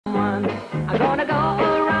gonna go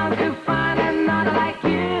around to find another like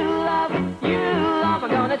you love, you love.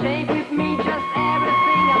 I'm gonna take with me just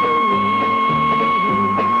everything I believe.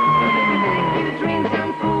 Baby, take you drinks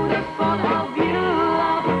and food, a photo of you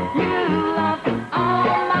love, you love.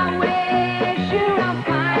 On my way, sure I'll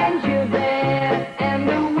find you there, and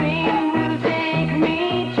the wind will take me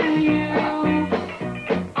to you.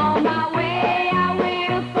 On my way, I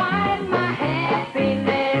will find my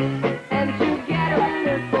happiness, and together we'll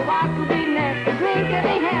look for what will be next. The drink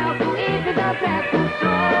getting helpful if it does that for sure.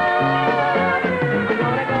 I'm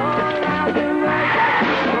gonna go around the world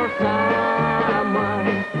looking for someone.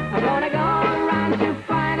 I'm gonna go around to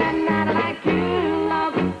find another like you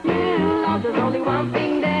love, you love. There's only one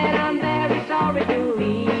thing that I'm very sorry to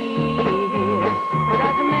leave here. It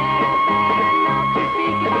doesn't matter that I'm not to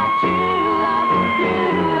speak about you love, you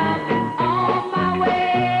love. On my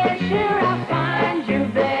way, sure I'll find you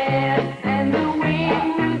there, and the wind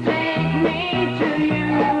will take me to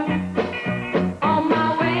you. On my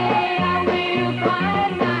way, I will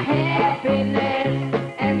find my happiness,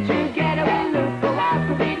 and together we'll look for what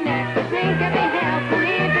will be next. The drink can be helpful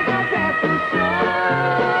if it's not bad for sure.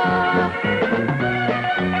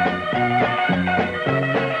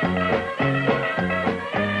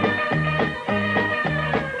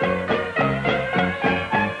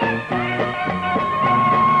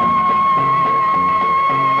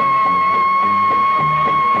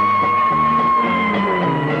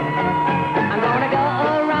 I'm gonna go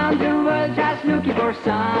around the world just looking for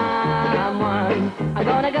someone. I'm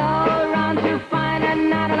gonna go around to find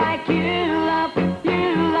another like you love,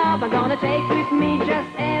 you love. I'm gonna take with me just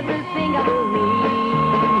everything I believe.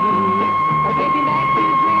 I'll give you back to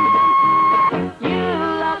dreams and food you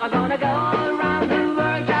love. I'm gonna go around the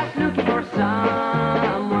world just looking for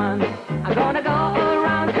someone. I'm gonna go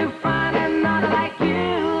around to find another like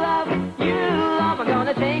you love, you love. I'm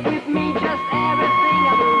gonna take with me just everything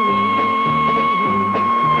I believe.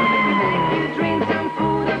 I'll give you back to dreams and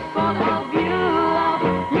food, a photo of you love,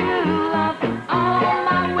 you love. On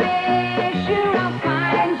my way, sure I'll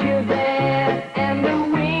find you there, and the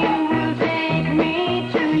wind will take me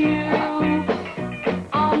to you.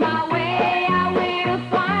 On my way, I will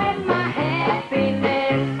find my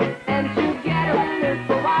happiness, and together we'll look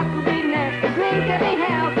for what will be next. The drink can be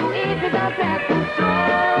helpful if it does that for sure.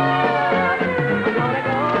 I'm gonna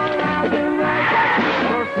go around the world just looking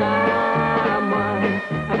for someone.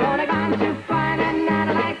 I'm gonna go to find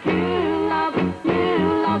another like you love, you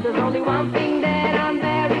love. There's only one thing that I'm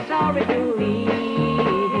very sorry to leave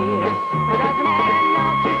here. It doesn't matter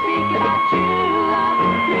not to speak about you love,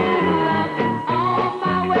 you love. On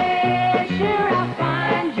my way, sure I'll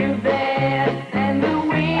find you there, and the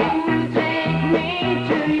wind will take me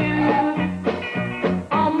to you.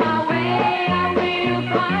 On my way, I will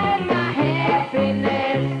find my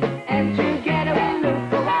happiness, and together we'll look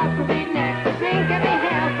for what will be next. The drink can be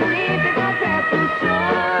helpful if it's not bad for sure.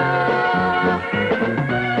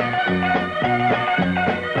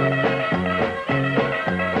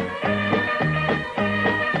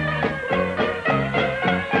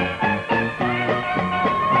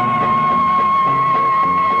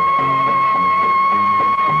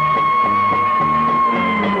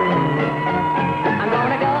 I'm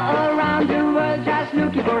gonna go around the world just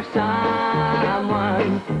looking for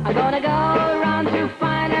someone. I'm gonna go around to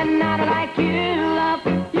find another like you love,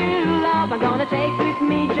 you love. I'm gonna take with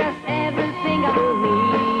me just everything I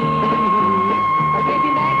believe. I'll give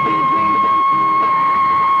you back to dreams and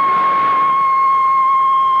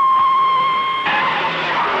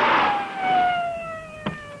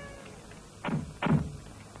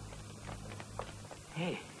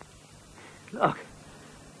Hey, look.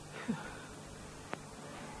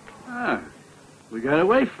 Ah, we got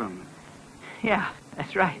away from them. Yeah,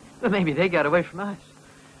 that's right. But maybe they got away from us.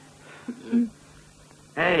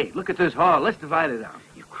 Hey, look at this hall. Let's divide it up.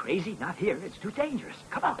 You crazy? Not here. It's too dangerous.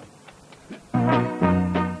 Come on.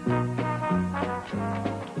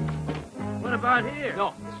 What about here?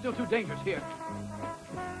 No, it's still too dangerous here.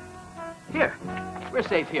 Here. We're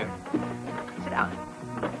safe here. Sit down.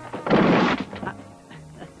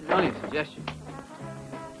 It's only a suggestion.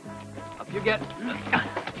 Up you get.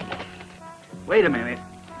 Wait a minute.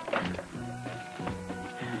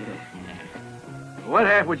 What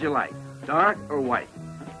half would you like? Dark or white?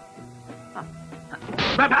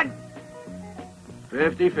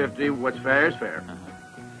 50-50. What's fair is fair.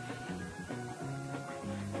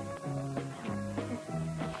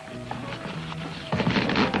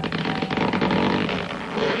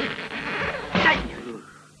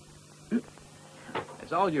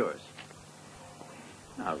 It's all yours.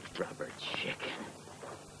 Oh, rubber chicken.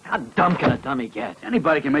 How dumb can a dummy get?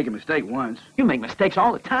 Anybody can make a mistake once. You make mistakes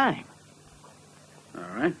all the time.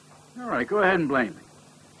 right? All right, go ahead and blame me.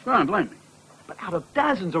 Go on, blame me. But out of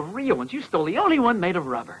dozens of real ones, you stole the only one made of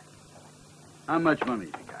rubber. How much money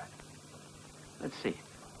have you got? Let's see.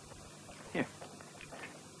 Here.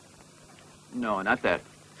 No, not that.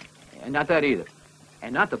 And not that either.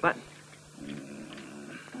 And not the button.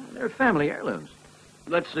 They're family heirlooms.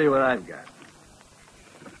 Let's see what I've got.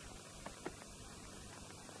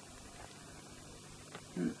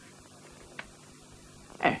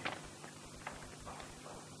 Hey.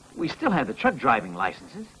 We still have the truck driving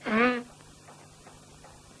licenses.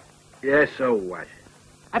 Yeah, so what?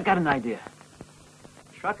 I've got an idea.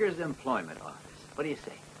 Truckers' Employment Office. What do you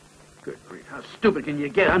say? Good grief, how stupid can you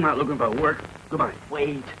get? I'm not looking for work. Goodbye.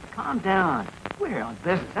 Wait. Calm down. We're on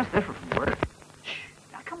business. That's different from work. Shh.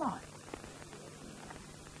 Now, come on.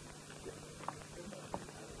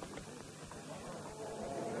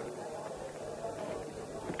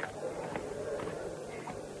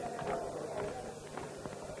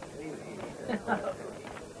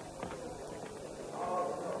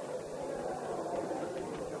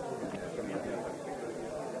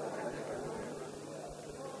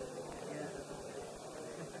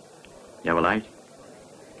 You have a light?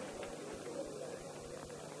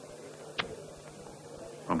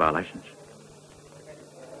 Want to buy a license?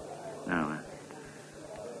 No.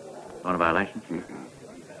 Want to buy a license?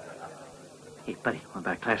 Hey, buddy, want to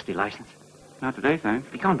buy a Class D license? Not today, thanks.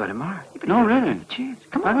 Be gone by tomorrow. No, really. Chance.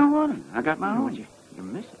 Come on. I don't want it. I got my own. You're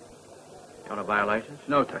missing. You want to buy a license?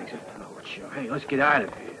 No, thanks. No, sure. Hey, let's get out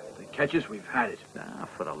of here. If they catch us, we've had it. Ah,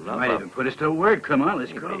 for the They love might of... even put us to work. Come on,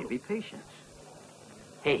 let's Hey, go. buddy, be patient.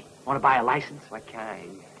 Hey, want to buy a license? What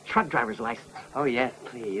kind? Truck driver's license. Oh, yes,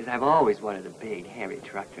 please. I've always wanted a big, hairy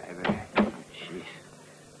truck driver. Jeez.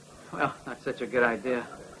 Well, not such a good idea.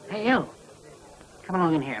 Hey, you. Come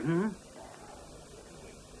along in here,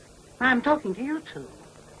 I'm talking to you two.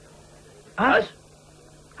 Us?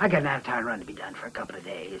 I got an out-of-town run to be done for a couple of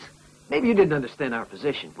days. Maybe you didn't understand our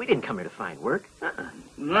position. We didn't come here to find work.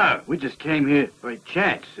 No, we just came here by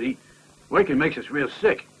chance, see? Working makes us real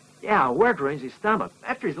sick. Yeah, our work ruins his stomach.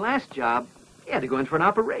 After his last job, he had to go in for an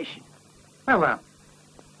operation. Well,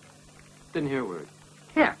 Didn't hear a word.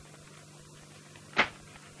 here.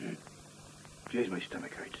 Jeez, my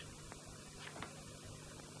stomach hurts.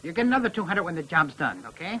 You get another 200 when the job's done,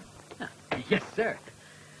 okay? Yes, sir.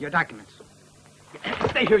 Your documents.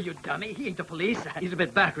 Stay here, you dummy. He ain't the police. He's a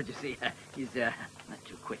bit backward, you see. He's, not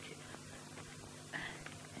too quick.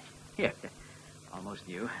 Here. Almost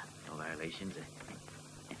new. No violations.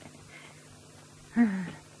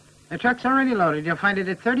 The truck's already loaded. You'll find it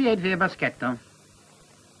at 38 Via Boschetto.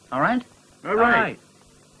 All right? All right.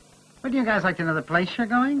 Would you guys like to know the place you're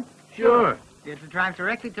going? Sure. You're to drive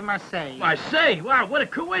directly to Marseille. Marseille? Wow, what a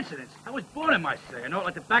coincidence. I was born in Marseille. I know it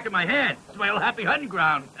like the back of my hand. It's my old happy hunting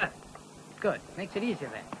ground. Good. Makes it easier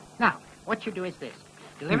then. Now, what you do is this.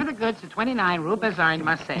 Deliver the goods to 29 Rue Bazaar in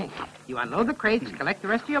Marseille. You unload the crates, collect the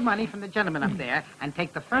rest of your money from the gentleman up there, and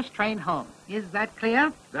take the first train home. Is that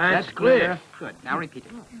clear? That's clear. Good. Now repeat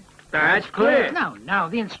it. That's clear. No,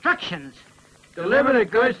 the instructions. Deliver the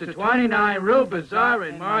goods to 29 Rue Bazaar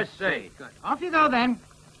in Marseille. Good. Off you go, then.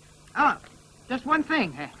 Oh, just one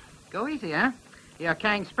thing. Go easy, huh? You're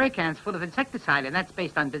carrying spray cans full of insecticide, and that's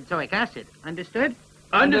based on benzoic acid. Understood?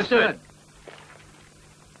 Understood.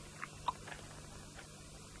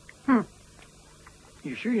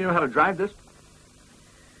 You sure you know how to drive this?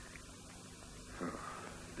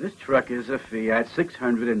 This truck is a Fiat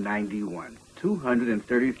 691,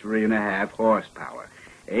 233.5 horsepower,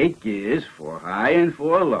 8 gears, 4 high and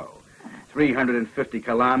 4 low, 350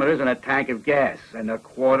 kilometers and a tank of gas and a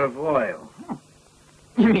quart of oil.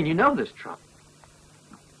 You mean you know this truck?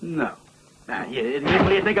 No. Now, you idiot, what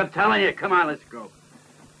do you think I'm telling you? Come on, let's go.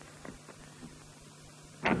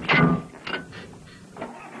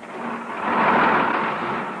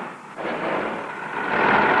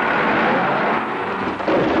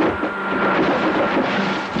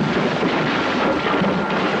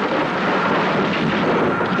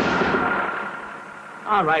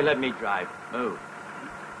 All right, let me drive. Move.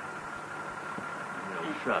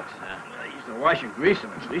 Real trucks, huh? I used to wash and grease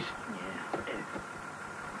them, at least.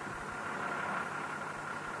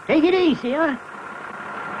 Take it easy, huh?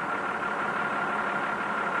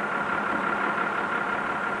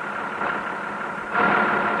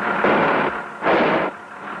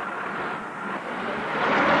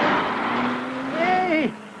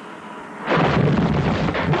 Hey!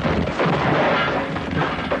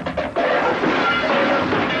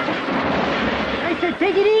 I said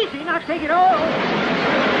take it easy, not take it all.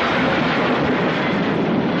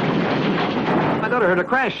 My daughter heard a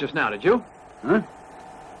crash just now, did you? Huh?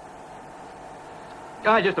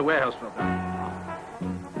 Just a warehouse fell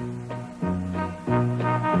down.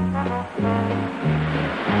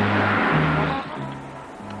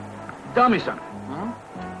 Tell me something. Huh?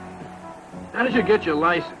 How did you get your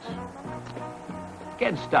license?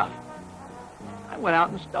 Getting stuff. I went out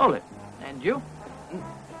and stole it. And you?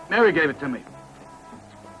 Mary gave it to me.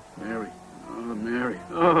 Mary. Oh, Mary.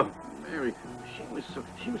 Oh, Mary. She was so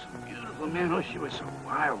beautiful, man. Oh, she was so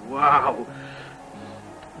wild. Wow.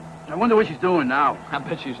 I wonder what she's doing now. I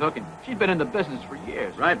bet she's hooking. She's been in the business for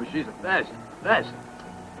years. Right, but she's the best. Best.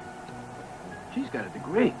 She's got a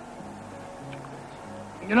degree.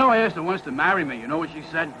 You know, I asked her once to marry me. You know what she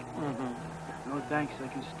said? Mm-hmm. No, thanks. I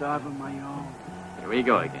can starve on my own. Here we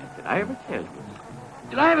go again. Did I ever tell you?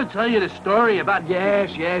 Did I ever tell you the story about...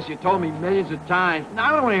 Yes, yes, you told me millions of times. Now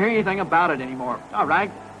I don't want to hear anything about it anymore. All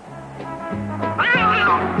right?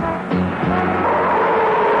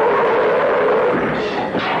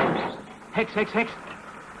 Hex.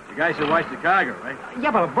 The guy said watch the cargo, right?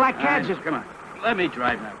 Yeah, but a black cat Right, just... Come on. Let me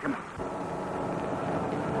drive now. Come on.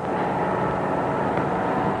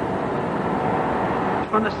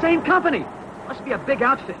 From the same company. Must be a big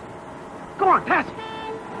outfit. Go on, pass it.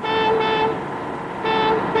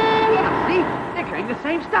 Yeah, see? They're carrying the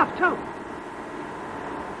same stuff, too.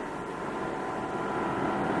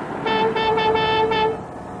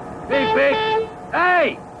 Big.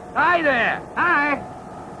 Hey! Hi there! Hi.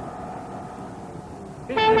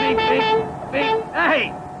 Big.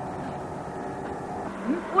 Hey!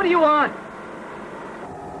 What do you want?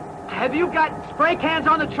 Have you got spray cans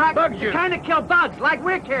on the track? Bug juice. To kind of kill bugs, like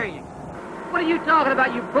we're carrying. What are you talking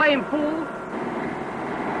about, you blame fool?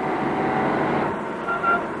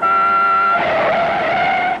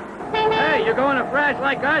 Hey, you're going to crash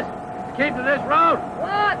like us? Keep to this road?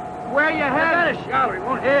 What? Where you Get heading? a shower. He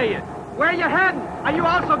won't hear you. Where you heading? Are you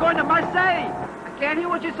also going to Marseille? I can't hear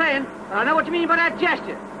what you're saying, but I know what you mean by that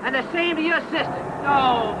gesture. And the same to your sister.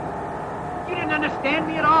 No. You didn't understand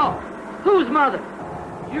me at all. Whose mother?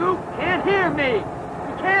 You can't hear me.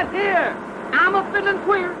 You can't hear. I'm a fiddling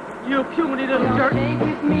queer. You puny little jerk. Take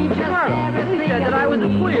with me just He everything said that I was a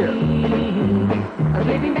queer.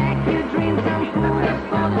 Living back your dreams, some foolish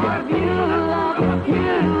thought of you, love,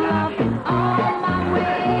 on my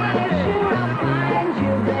way, sure I'll find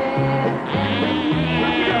you there.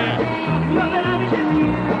 Nothing up to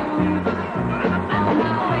you. On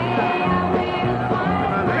my way, I will find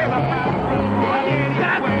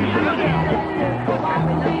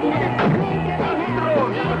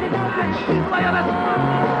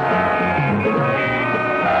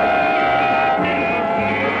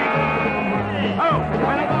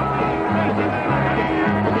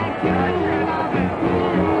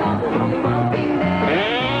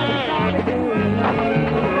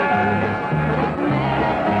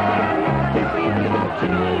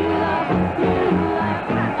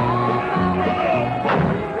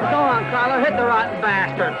Go on, Carlo. Hit the rotten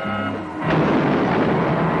bastard.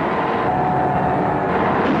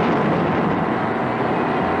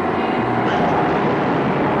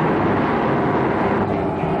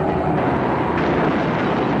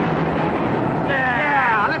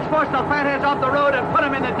 Yeah, let's force the fatheads off the road and put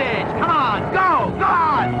them in the ditch. Come on, go, go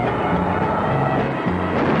on.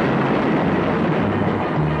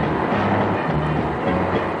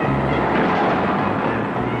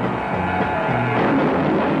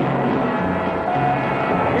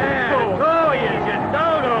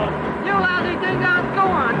 You lousy ding-dongs, go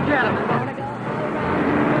on, gentlemen.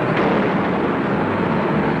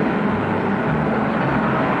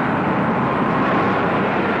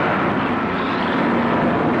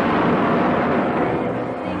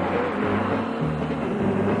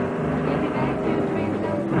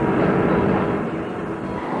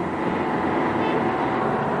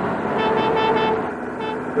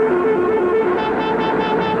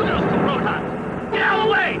 Get out of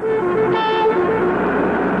the way!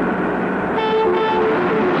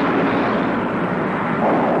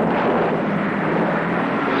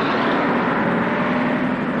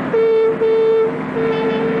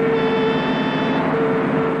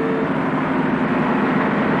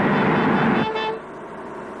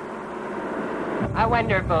 How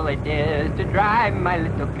wonderful it is to drive my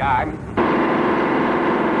little car.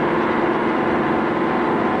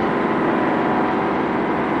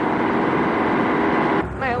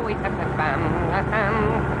 Well, we have the fun.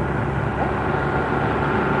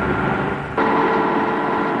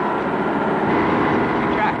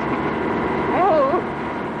 Oh!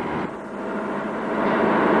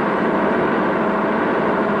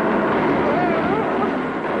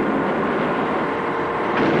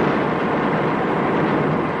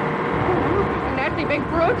 Nasty big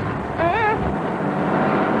brute.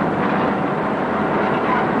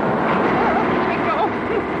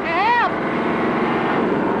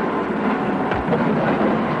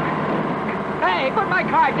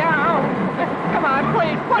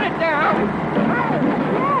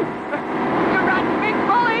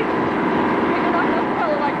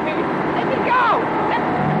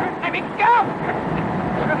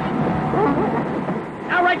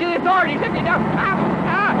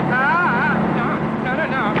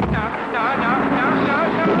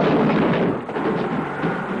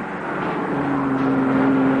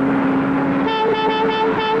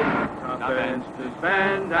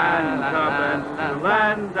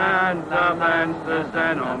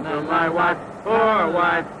 and home to my wife. Poor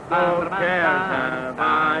wife, no cares have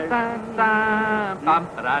I.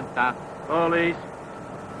 Police.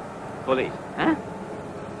 Police, huh?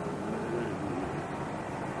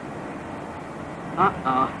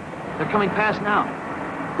 They're coming past now.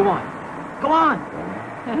 Go on. Go on.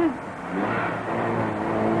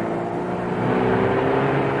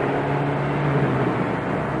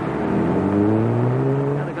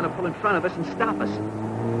 Now they're going to pull in front of us and stop us.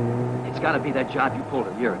 It's got to be that job you pulled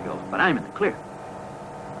a year ago, but I'm in the clear.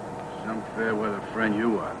 Some fair weather friend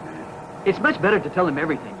you are, man. It's much better to tell him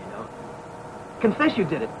everything, you know. Confess you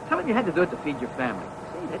did it. Tell him you had to do it to feed your family.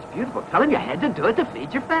 See, that's beautiful. Tell him you had to do it to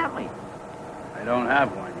feed your family. I don't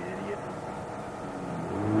have one, you idiot.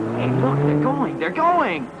 Hey, look, they're going. They're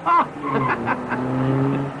going. Oh!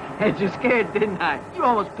 Had you scared, didn't I? You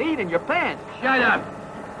almost peed in your pants. Shut up.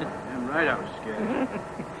 Damn right I was scared.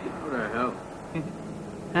 What the hell?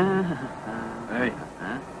 Hey.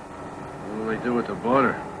 Huh? What will they do at the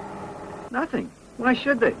border? Nothing. Why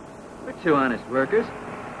should they? We're two honest workers.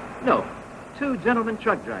 No, two gentlemen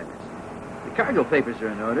truck drivers. The cargo papers are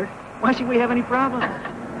in order. Why should we have any problem?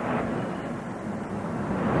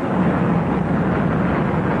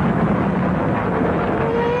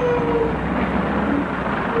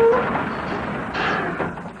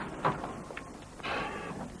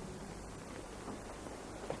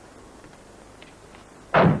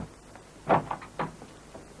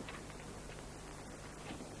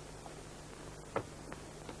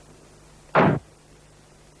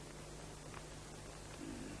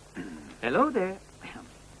 Hello there.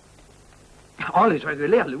 Oh, les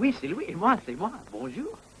réguliers, Louis, c'est Louis. Et moi, c'est moi.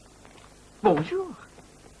 Bonjour. Bonjour.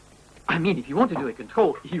 I mean, if you want to do a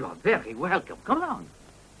control, you are very welcome. Come along.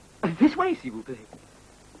 This way, s'il vous plaît.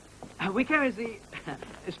 We carry the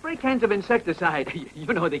spray cans of insecticide.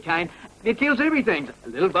 You know the kind. It kills everything.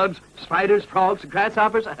 Little bugs, spiders, frogs,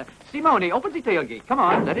 grasshoppers. Simone, open the tailgate. Come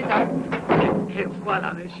on, let it out. Et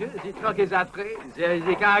voilà, monsieur. The truck is après. There's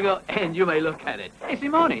the cargo, and you may look at it. Hey,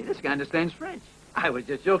 Simone, this guy understands French. I was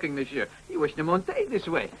just joking, monsieur. He wished to monter this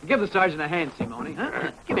way. Give the sergeant a hand, Simone.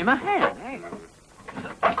 Huh? Give him a hand, eh?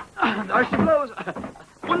 There she blows.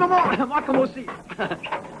 Un moment, moi comme aussi.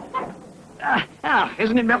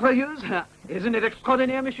 Isn't it merveilleuse? Isn't it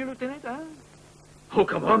extraordinaire, Monsieur Lieutenant? Huh? Oh,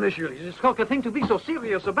 come on, monsieur. It's a thing to be so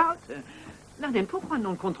serious about. Now then, pourquoi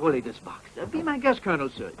non contrôler this box? Be my guest, Colonel,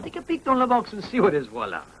 sir. Take a peek dans la box and see what is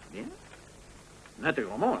voila. Yeah?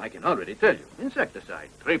 Naturellement, I can already tell you. Insecticide,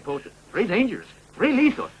 très potent, très dangerous, très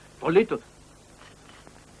lethal, for little.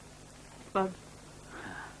 Bugs.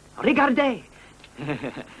 Regardez.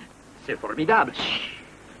 C'est formidable.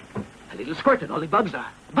 A little squirt and all the bugs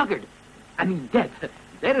are buggered. I mean, dead.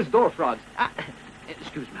 Dead as door frogs.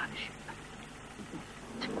 Excuse me, monsieur.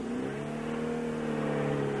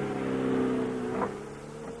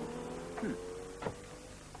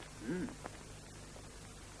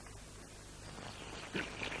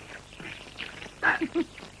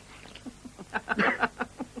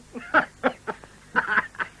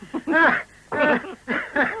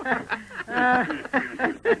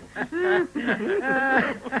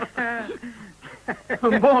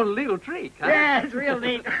 Bon little trick, huh? Yeah, it's real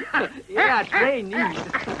neat. Yeah, it's very neat.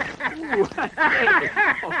 Ooh,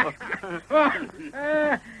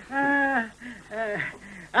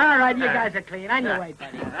 All right, you guys are clean. On your way,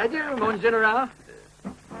 buddy. Adieu, mon general.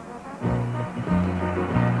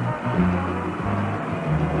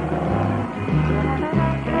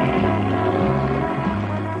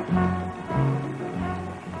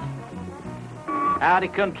 Howdy,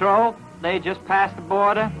 Control. They just passed the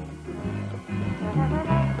border.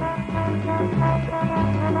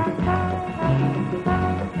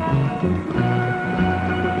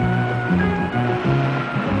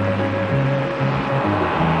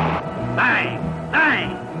 Bang!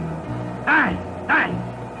 Bang! Bang! Bang!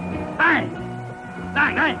 Bang!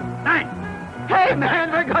 Bang! Bang! Bang! Hey,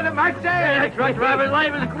 man, we're going to Marseille! Yeah, that's right, Robert.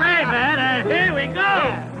 Life is great, man. And here we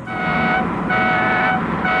go!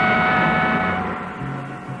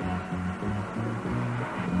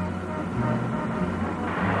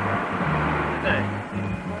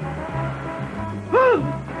 Woo!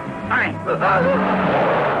 Bang!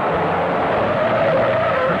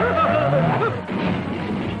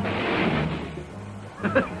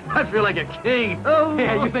 I feel like a king. Oh,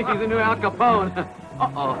 yeah, you think he's the new Al Capone. Uh-oh.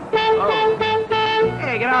 Oh.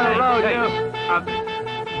 Hey, get out of the road, you.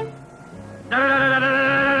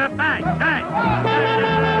 Bang, bang.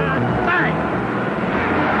 Bang.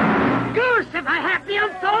 Goose, if I have the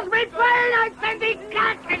old Salisbury plain, I'd send thee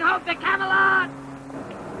cat and hope to Camelot.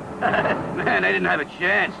 Man, I didn't have a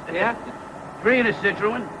chance. Yeah? 3 in a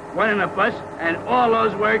Citroen, 1 in a bus, and all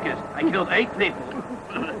those workers. I killed 8 people.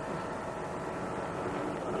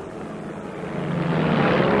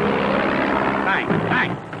 Bang,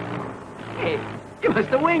 bang. Hey, you must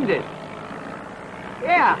have winged it.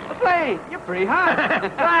 Yeah, a plane. You're pretty hot.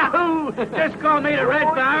 Wahoo! Just call me the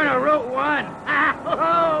Red Baron of Route 1.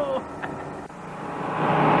 Ah-ho-ho!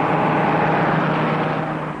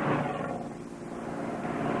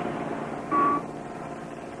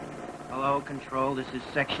 Hello, Control. This is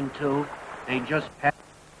Section 2. They just passed.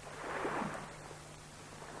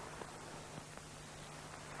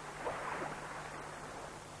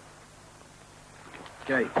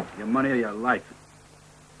 Okay, your money or your life.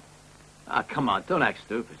 Ah, come on, don't act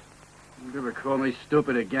stupid. Don't ever call me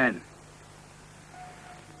stupid again.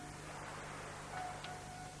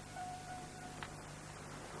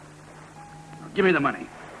 Now, give me the money.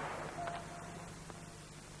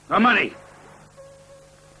 The money!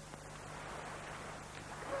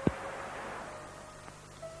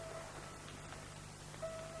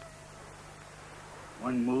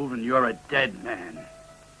 One move and you're a dead man.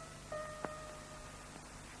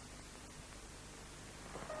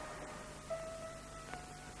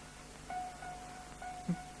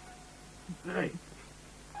 Hey.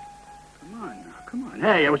 Come on now, come on.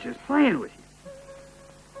 Hey, I was just playing with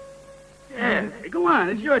you. Yeah, hey, go on,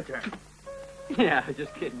 it's your turn. Yeah,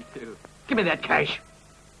 just kidding, too. Give me that cash.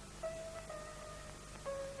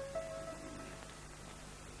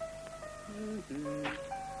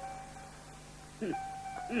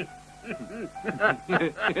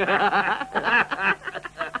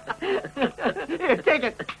 Here, take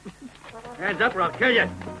it. Hands up or I'll kill you.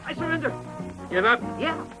 I surrender. Give up?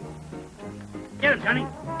 Yeah. Get him, Johnny.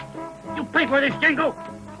 You pay for this, Jingo.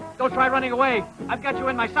 Don't try running away. I've got you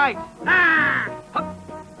in my sights. Ah!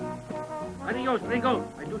 Adios, Gringo.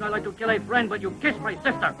 I do not like to kill a friend, but you kissed my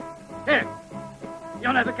sister. Here.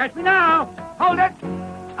 You'll never catch me now. Hold it.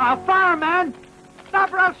 I'll fire, man.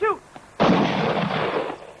 Stop or I'll shoot.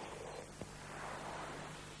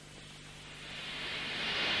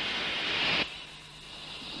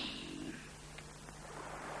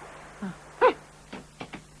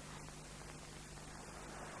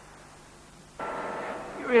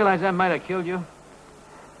 You realize I might have killed you?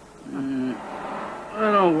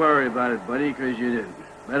 Well, don't worry about it, buddy, because you didn't.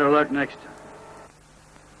 Better luck next time.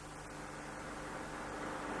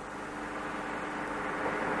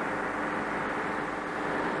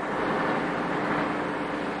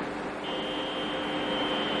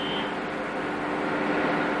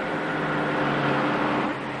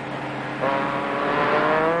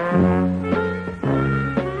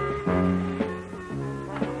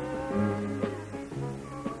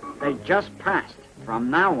 They just passed.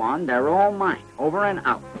 From now on, they're all mine, over and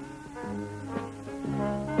out.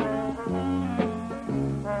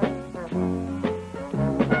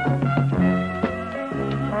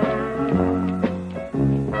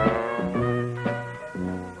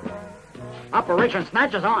 Operation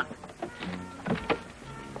Snatch is on.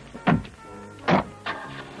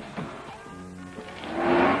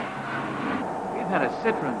 We've had a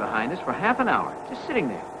Citroen behind us for half an hour, just sitting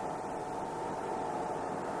there.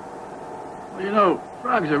 Well, you know,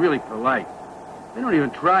 frogs are really polite. They don't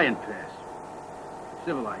even try and pass.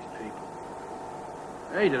 Civilized people.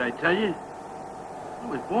 Hey, did I tell you? I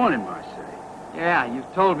was born in Marseille. Yeah,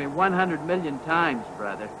 you've told me 100 million times,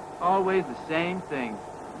 brother. Always the same thing.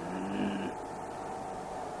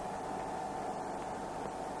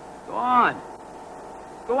 Go on.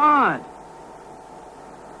 Go on.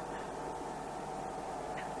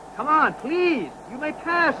 Come on, please. You may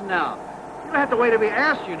pass now. You don't have to wait to be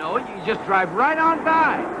asked, you know. You just drive right on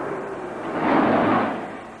by.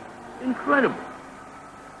 Incredible.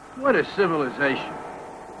 What a civilization.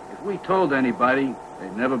 If we told anybody,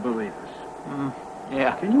 they'd never believe us.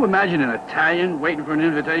 Yeah. Can you imagine an Italian waiting for an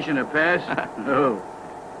invitation to pass? No.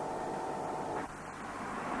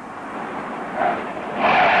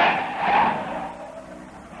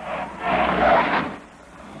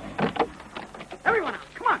 Everyone out.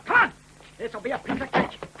 Come on, come on. This'll be a piece of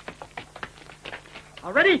cake.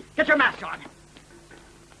 All ready? Get your mask on.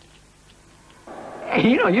 Hey,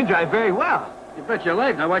 you know, you drive very well. You bet your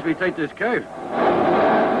life. Now watch me take this curve.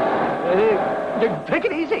 Take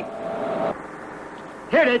it easy.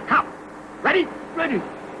 Here it is. Come. Ready? Ready.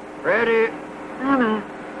 Ready.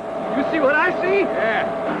 You see what I see? Yeah.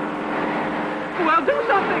 Well, do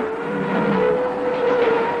something.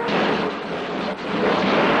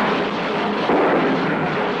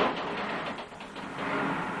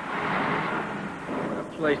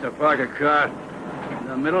 Place to park a car in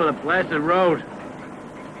the middle of the blasted road.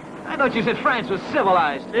 I thought you said France was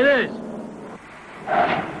civilized. It is.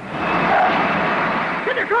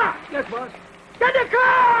 Get the car. Yes, boss. Get the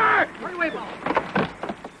car. Hurry away, boss.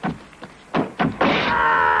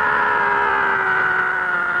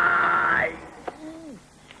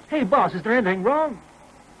 Hey, boss, is there anything wrong?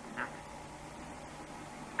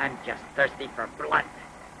 I'm just thirsty for blood.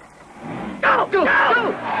 Go! Go!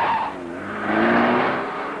 Go!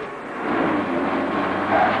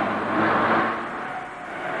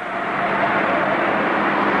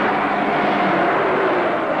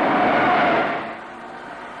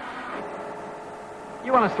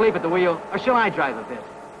 You want to sleep at the wheel, or shall I drive a bit?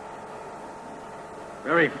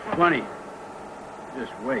 Very funny.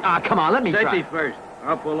 Just wait. Ah, come on, let me Safety drive. first.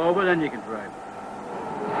 I'll pull over, then you can drive.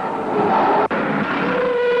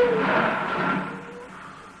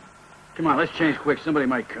 Come on, let's change quick. Somebody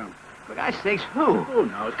might come. For God's sakes, who? Who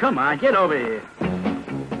knows? Come on, get over here. Come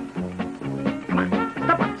on,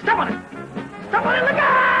 stop on it! Stop on it! Stop on it! Look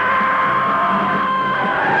out!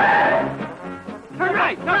 Turn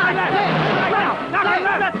right! No, right! Left! Right now! Not right!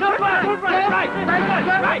 Left! No, left! Move right! Right!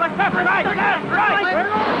 Right! Right! Left! Right!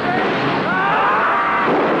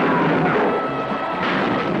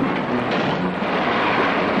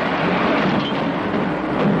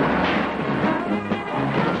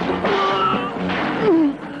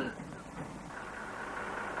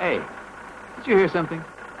 Hey, did you hear something?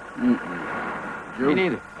 Mm-mm. Me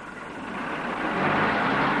neither.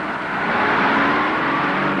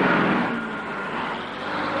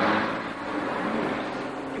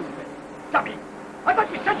 Dummy! I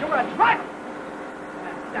thought you said you were a driver!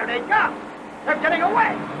 There they go! They're getting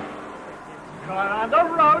away! Car on the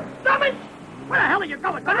road, dummy! Where the hell are you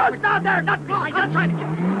going? The road's down there, not me! I'm not trying to get...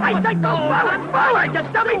 I think go forward! Forward, you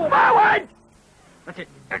dummy! Forward! That's it.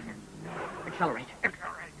 Accelerate.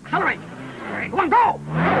 Accelerate! Come on, go!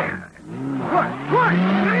 Good, good!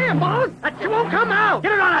 Damn, boss! That won't come out!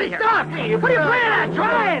 Get it on out of here! Stop! What are you playing at?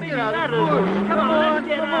 Try it! Come on,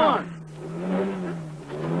 get on!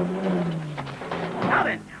 Now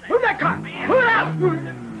then, move that car! Move it out! Move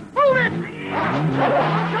it!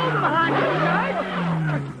 Shoulder behind you, guys!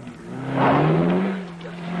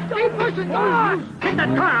 Keep pushing! Get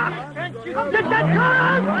that car out! Get that car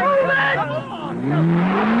out! Move it!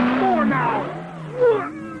 More now!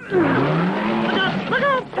 Look out! Look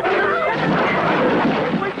out!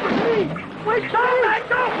 Wait for me! Wait for me!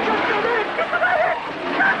 Go! Get the man! Get the man!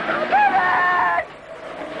 Get the man!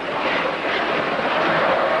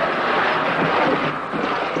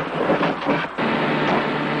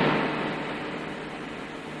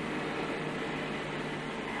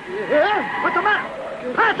 Yeah? What's the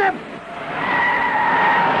matter? Pass him!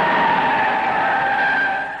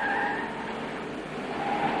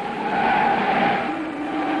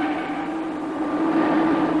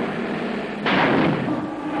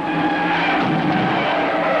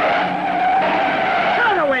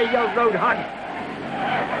 Get away, you road hog!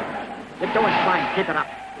 You're doing fine. Keep it up.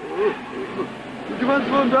 Would you mind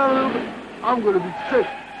slowing down a little bit? I'm going to be sick.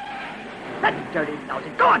 That dirty lousy.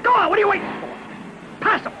 Go on, go on! What are you waiting for?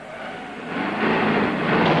 Pass him!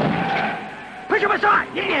 Push him aside!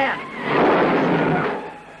 Get your hand!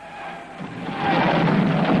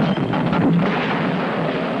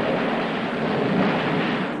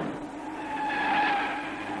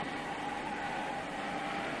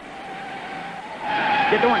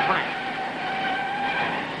 You're doing fine.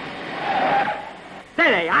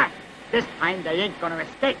 There they are. This time they ain't gonna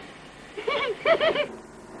escape.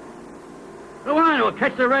 Go on, we'll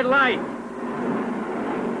catch the red light.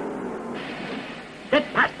 Get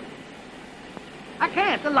past them. I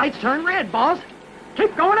can't. The lights turn red, boss.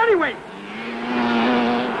 Keep going anyway.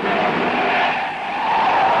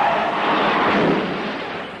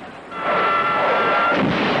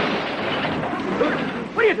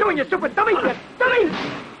 What are you doing, you stupid dummy? You dummy!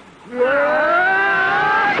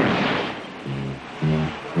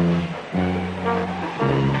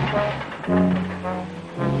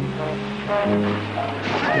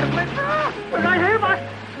 We're right here, boss.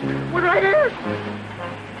 We're right here.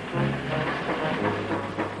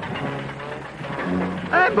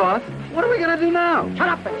 Hey, boss. What are we going to do now? Shut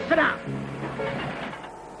up and sit down.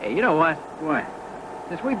 Hey, you know what? What?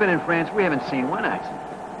 Since we've been in France, we haven't seen one accident.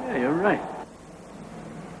 Yeah, you're right.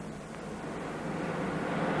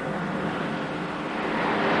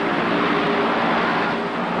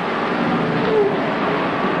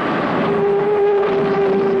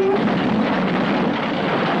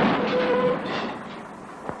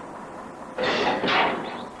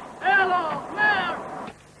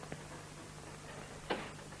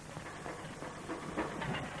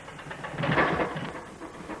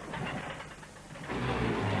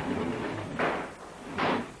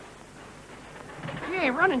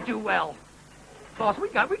 Running too well. Boss, we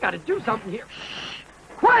got to do something here.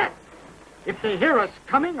 Quiet! If they hear us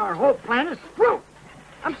coming, our whole plan is screwed.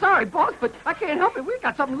 I'm sorry, boss, but I can't help it. We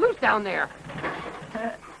got something loose down there.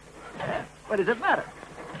 What does it matter?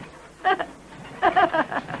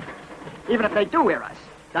 Even if they do hear us,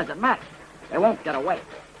 doesn't matter. They won't get away.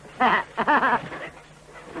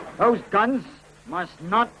 Those guns must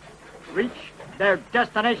not reach their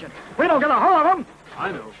destination. If we don't get a hold of them.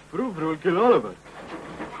 I know. Frou will kill all of us.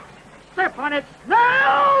 Step on it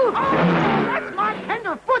now! Oh, that's my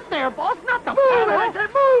tender foot there, boss, not the move it! I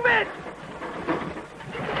said move it!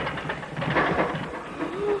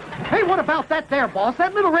 Hey, what about that there, boss?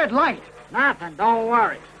 That little red light. Nothing, don't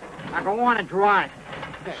worry. Now go on and drive.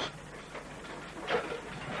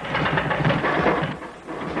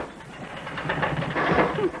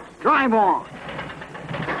 Drive on.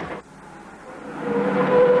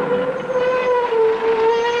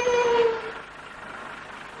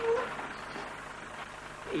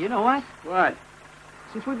 Hey, you know what? What?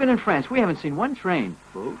 Since we've been in France, we haven't seen one train,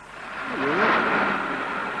 fool.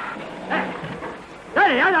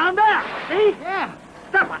 Hey, I'm there. See? Yeah.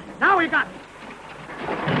 Step on it. Now we got it.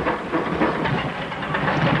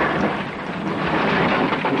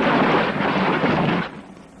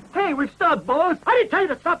 Hey, we've stopped, boss. I didn't tell you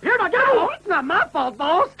to stop here. Now get out. It's not my fault,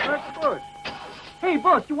 boss. That's good. Hey,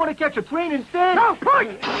 boss, you want to catch a train instead? No, push!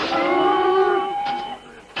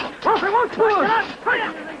 Push, it won't push! Get up, push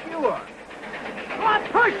it! You are. Go on,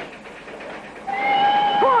 push!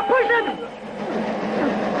 Go on, push it!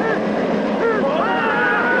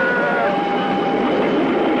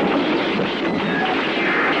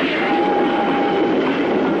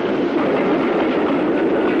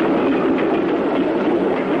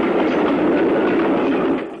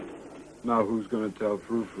 Now who's gonna tell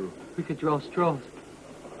Frou? We could draw straws.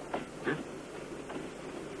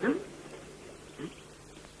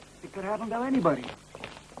 It could happen to anybody.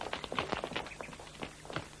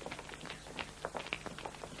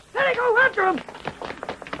 There you go, after him!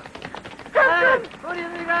 After him! Who do you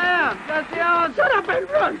think I am? Just the old... Shut up and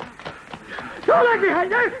run! Don't let me hide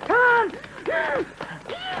there! Come on!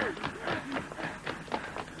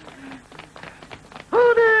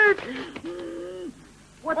 Hold it!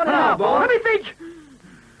 What now, boss? Let me think!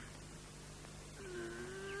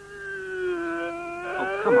 Oh,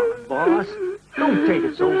 come on, boss. Don't take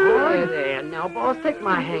it so hard. There, now, boss, take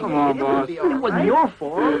my hand. Come on, boss. It wasn't your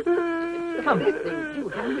fault. Some things do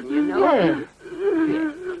happen, you know.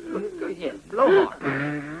 Yeah, blow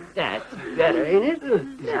hard. That's better, ain't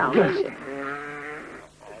it? Now, listen.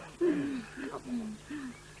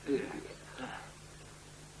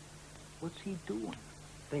 What's he doing?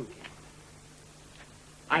 Thinking.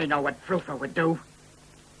 I know what Frou-Frou would do.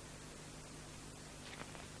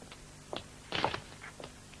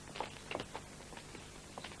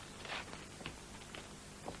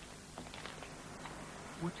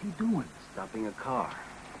 What's he doing? Stopping a car.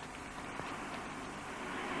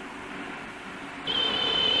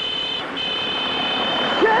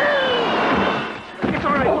 It's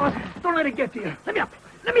all right, boss. Don't let it get to you. Let me up.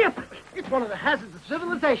 Let me up. It's one of the hazards of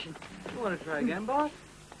civilization. You want to try again, boss?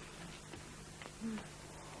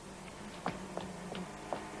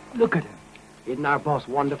 Look at him. Isn't our boss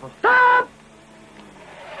wonderful? Stop!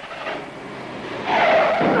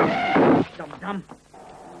 Dum-dum.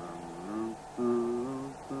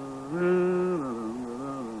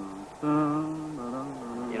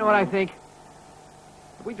 You know what I think?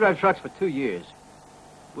 If we drive trucks for 2 years,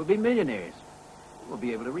 we'll be millionaires. We'll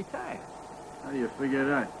be able to retire. How do you figure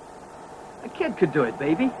that? A kid could do it,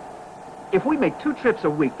 baby. If we make 2 trips a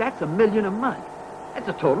week, that's $1 million a month. That's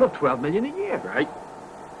a total of $12 million a year. Right.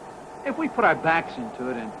 If we put our backs into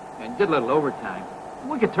it and did a little overtime,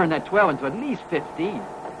 we could turn that 12 into at least 15.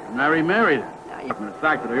 Marry Mary, then. Now, you, From the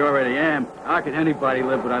fact that I already am, how can anybody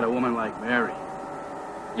live without a woman like Mary?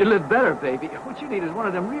 you live better, baby. What you need is one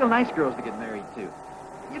of them real nice girls to get married to.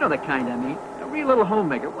 You know the kind I mean. A real little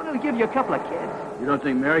homemaker. One that'll give you a couple of kids. You don't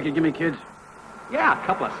think Mary can give me kids? Yeah, a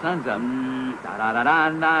couple of sons of them. Look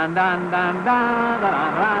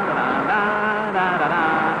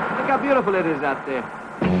how beautiful it is out there.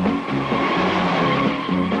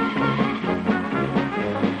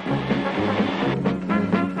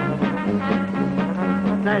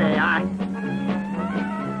 There they are.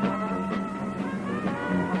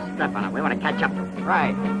 Step on it. We want to catch up.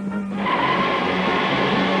 Right.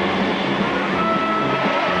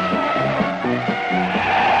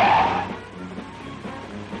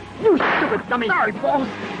 You stupid dummy. Sorry, boss.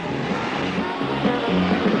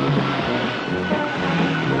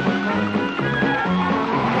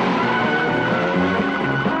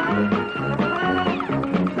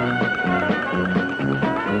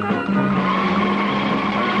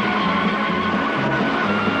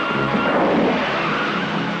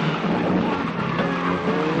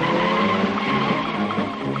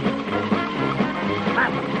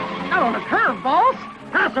 Out on the curve, boss.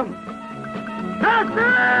 Pass him! Pass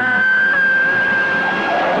him!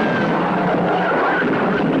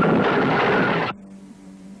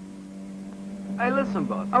 Hey, listen,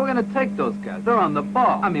 boss. How are we gonna take those guys? They're on the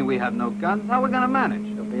ball. I mean, we have no guns. How are we gonna manage?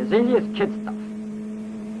 It'll be as easy as kid stuff.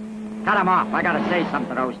 Cut him off. I gotta say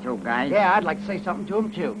something to those two guys. Yeah, I'd like to say something to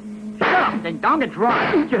him, too. Shut up, ding dong, and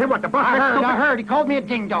draw. Did you hear what the boss said? I heard. He called me a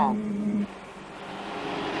ding-dong.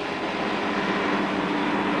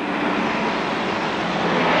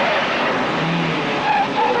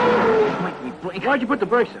 Why'd you put the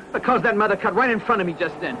brakes on? Because that mother cut right in front of me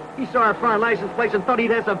just then. He saw our foreign license plates and thought he'd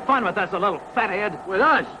have some fun with us, a little fathead. With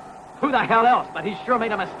us? Who the hell else? But he sure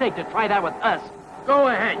made a mistake to try that with us. Go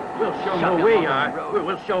ahead. We'll show them who we are.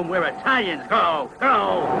 We'll show them we're Italians. Go!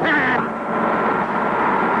 Go!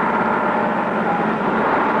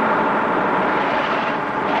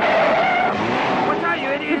 What are you,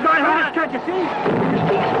 idiot? He's going home, can't you see?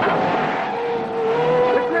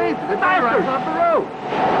 We're crazy. The tire off the road.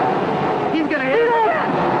 He's gonna hit it.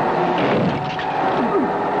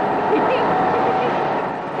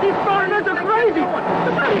 These foreigners are crazy.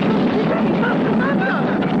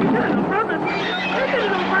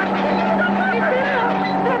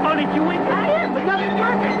 Only two weeks I am, but nothing's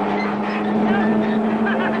working.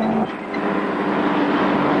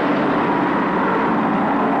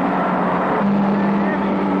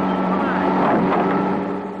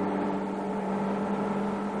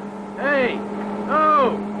 Hey!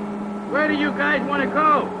 Oh! Where do you guys want to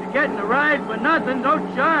go? You're getting a ride for nothing, no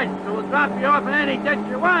charge. So we'll drop you off in any ditch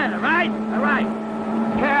you want, all right? All right.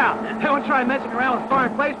 Cal, don't try messing around with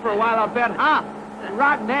foreign plates for a while, I'll bet, huh?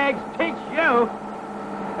 Rotten eggs teach you.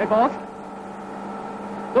 Hey, boss.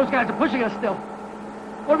 Those guys are pushing us still.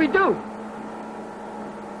 What do we do?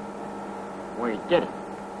 We did it.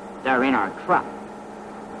 They're in our trap.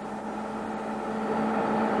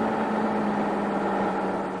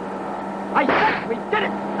 I said we did it!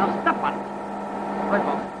 Now step on it. Right,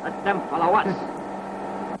 boss. Let them follow us.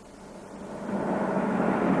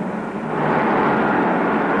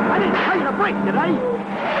 I didn't tell you to break, did I?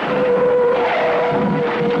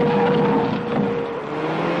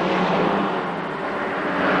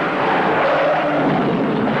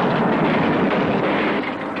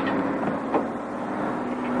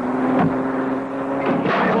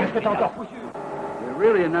 You're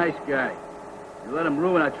really a nice guy. You let him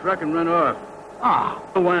ruin our truck and run off. Ah.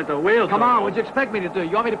 I wanted the wheel. Come on, what'd you expect me to do?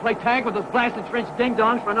 You want me to play tag with those blasted French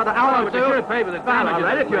ding-dongs for another hour or but two? you should have paid for the Fine, damages. all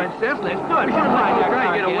right, if you insist, let's do it. We should have let you try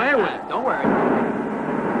and get away with it. Don't worry.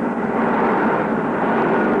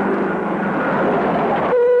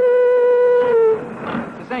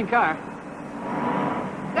 It's the same car.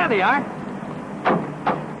 There they are.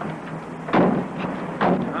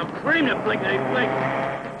 I'm cream to flick they flick.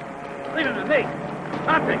 Leave him to me.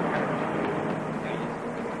 I'll take it.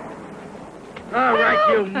 All right,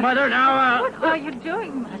 you mother, now, What are you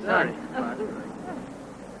doing, my Sorry.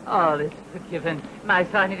 All is forgiven. My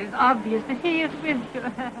son, it is obvious that he is with you.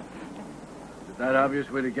 Is that obvious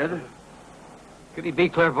we're together? Could he be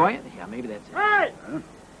clairvoyant? Yeah, maybe that's it. Hey!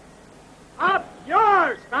 Up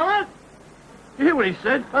yours, fellas! You hear what he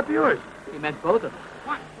said? Up yours. He meant both of them.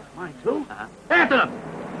 What? Mine too? Uh-huh. After them!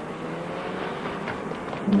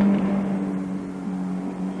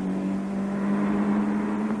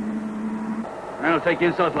 I don't take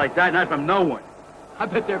insults like that, not from no one. I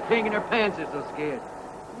bet they're peeing in their pants. They're so scared.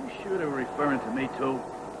 You sure they were referring to me, too?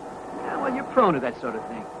 Yeah, well, you're prone to that sort of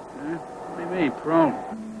thing. What do you mean, prone?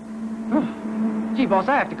 Gee, boss,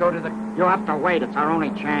 I have to go to the... You have to wait. It's our only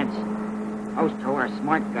chance. Those two are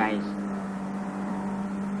smart guys.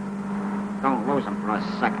 Don't lose them for a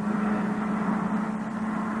second.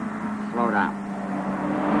 Slow down.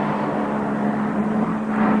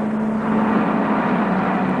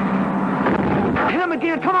 Him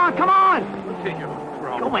again. Come on, come on. We'll take your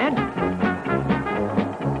prone. Go in.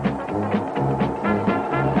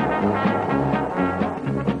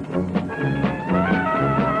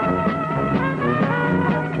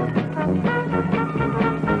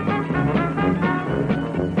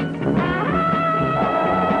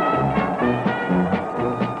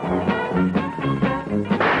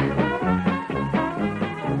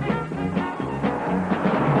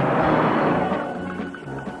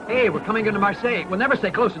 Hey, we're coming into Marseille. We'll never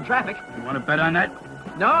stay close in traffic. You want to bet on that?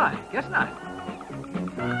 No, I guess not.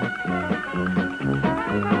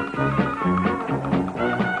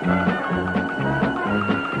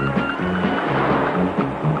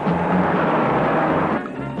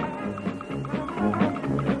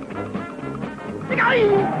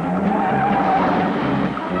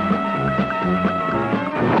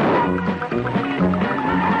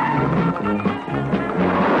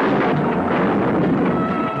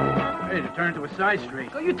 turn into a side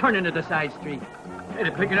street. So you turn into the side street. Hey,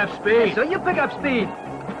 they're picking up speed. So you pick up speed.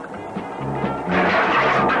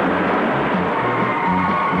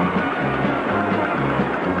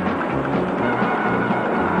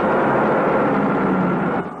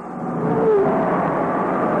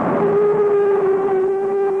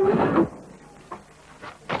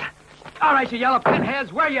 All right, you yellow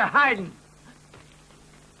pinheads, where you hiding?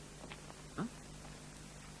 Huh?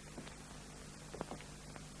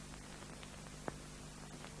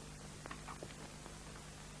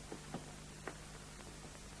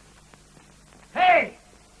 Hey!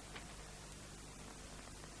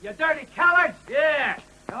 You dirty cowards! Yeah,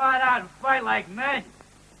 go on out and fight like men.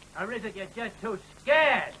 Or is it you're just too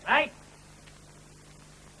scared, right?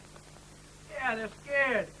 Yeah, they're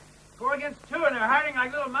scared. 4 against 2 and they're hiding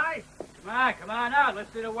like little mice. Come on out.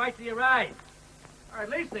 Let's see the whites of your eyes. Or at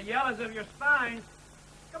least the yellows of your spines.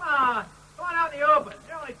 Come on out in the open.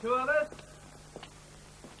 There are only 2 of us.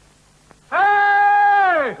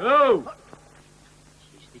 Hey! Who?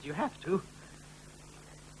 Jeez, did you have to?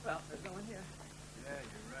 Well, there's no one here. Yeah,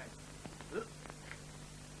 you're right.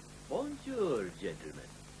 Bonjour, gentlemen.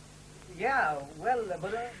 Yeah, well,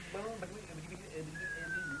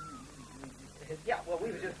 yeah, well,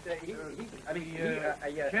 we were just, he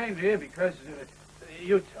came here because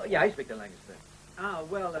you... yeah, I speak the language, sir. Ah,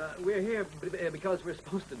 well, we're here because we're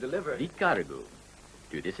supposed to deliver... The cargo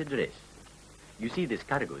to this address. You see, this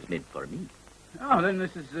cargo is meant for me. Oh, then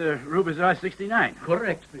this is Rue Bazaar 69.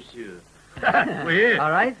 Correct, monsieur. We're here. All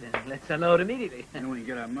right, then, let's unload immediately. You know when you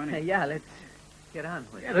get our money? Yeah, let's get on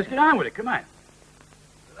with it. Yeah, let's get on with it. Come on.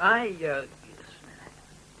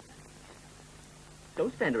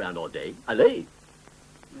 Don't stand around all day. Allez.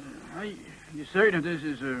 You certain this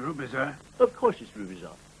is Rue Bazaar? Of course it's Rue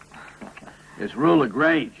Bazaar. It's Rue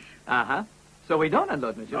LaGrange. Uh-huh. So we don't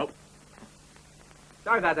unload, monsieur? Nope.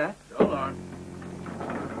 Sorry about that. So long.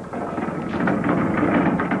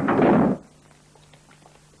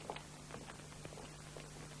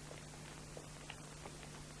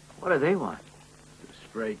 What do they want? The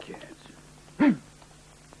spray cans.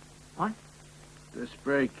 What? The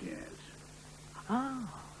spray cans. Oh.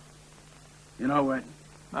 You know what?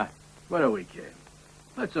 What? What do we care?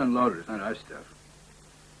 Let's unload it. It's not our stuff.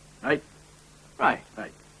 Right? Right.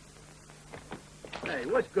 Right. Hey,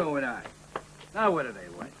 what's going on? Now what do they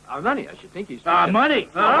want? Our money, I should think he's... Our money?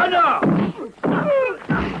 Oh, no!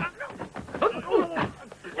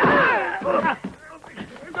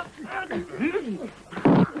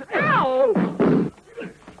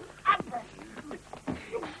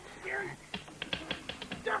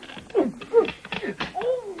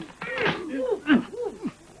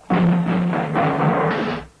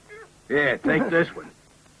 Here, take this one.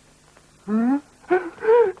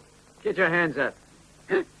 Get your hands up.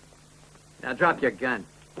 Now drop your gun.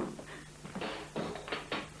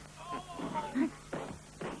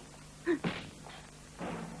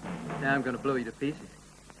 Now I'm going to blow you to pieces.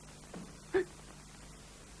 But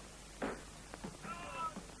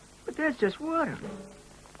that's just water.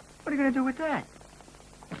 What are you going to do with that?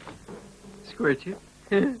 Squirt you.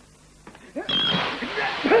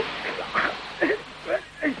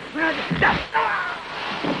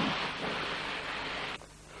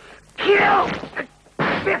 Kill!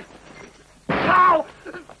 No!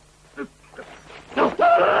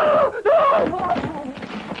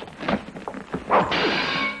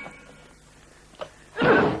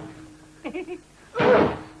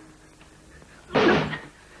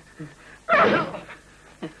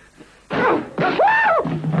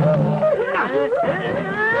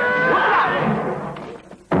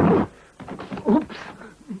 Oops.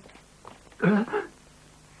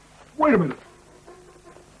 Wait a minute.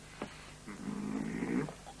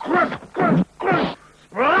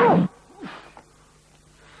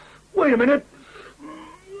 Wait a minute.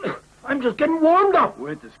 I'm just getting warmed up.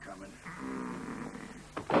 Winter's coming.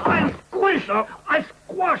 I squish up, I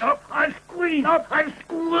squash up, I squeeze up, I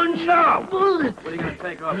squinch up. What are you going to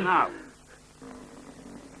take off now?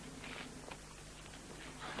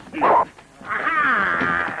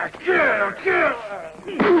 Ah, kill, kill.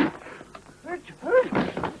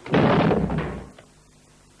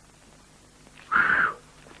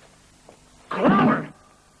 Clover.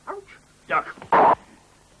 Ouch. Duck.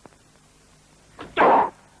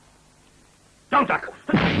 Duck. Don't duck.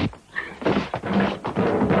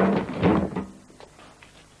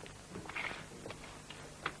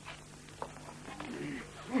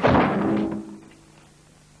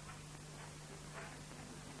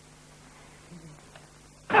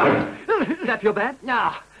 Does that feel bad?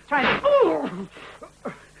 No. Try it.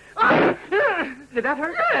 Did that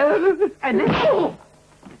hurt? And then...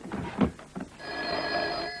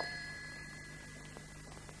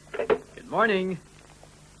 Morning.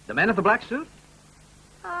 The man with the black suit?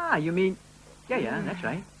 Ah, you mean... Yeah, that's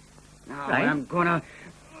right. Now, Right. I'm gonna...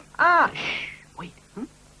 Shh, wait.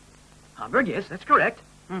 Hamburg, yes, that's correct.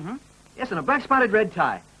 Mm-hmm. Yes, and a black spotted red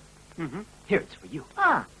tie. Mm-hmm. Here, it's for you.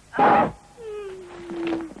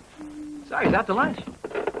 Sorry, he's out to lunch.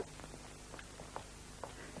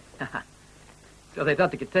 So they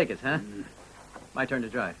thought they could take us, huh? My turn to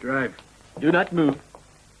drive. Drive. Do not move.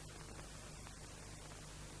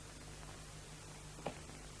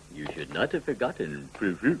 You should not have forgotten.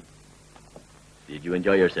 Did you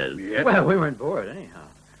enjoy yourself? Yeah. Well, we weren't bored, anyhow.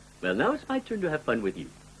 Well, now it's my turn to have fun with you.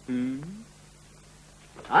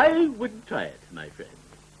 I wouldn't try it, my friend.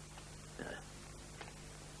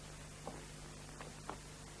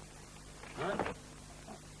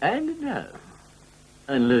 And now,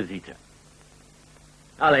 un losita.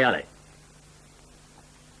 Ale, ale.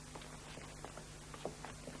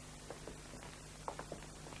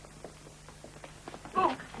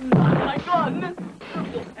 Oh, my gun!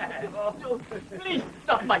 Please,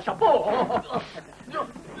 not my chapeau! No,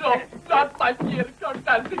 not my dear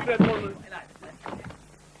dancing red roller.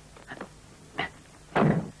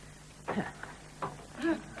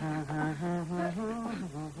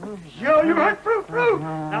 Yo, you heard fruit.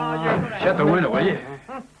 Now you're gonna Shut the window, will you?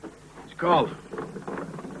 It's cold.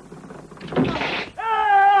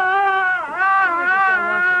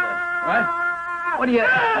 What? What do you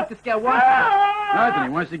think this guy wants? Nothing. He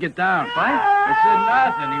wants to get down. What? I said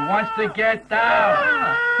nothing. He wants to get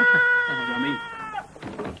down. Dummy.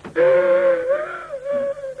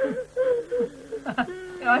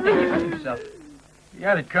 I think he hurt himself. He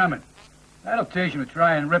had it coming. That'll teach him to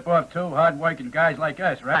try and rip off two hard-working guys like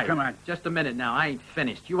us, right? Come on. Just a minute now. I ain't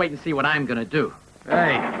finished. You wait and see what I'm gonna do.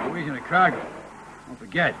 Hey, we're in a cargo. Don't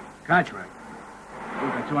forget, contract.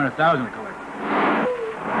 We've got $200,000 to collect.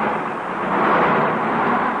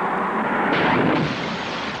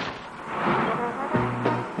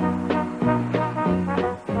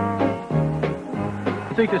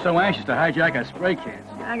 I think they're so anxious to hijack our spray cans.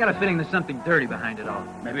 I got a feeling there's something dirty behind it all.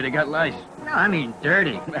 Maybe they got lice. No, I mean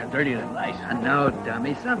dirty. Dirtier than lice. No,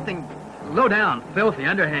 dummy. Something low down, filthy,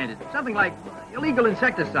 underhanded. Something like illegal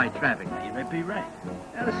insecticide trafficking. You may be right.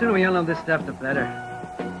 Well, the sooner we unload this stuff, the better.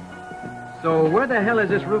 So where the hell is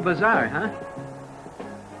this Rue Bazaar, huh?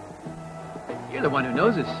 You're the one who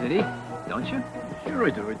knows this city, don't you? Sure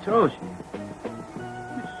I do. I told you.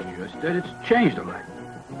 It's just that it's changed a lot.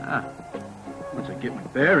 Ah. Once I get my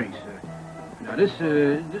bearings. Now, this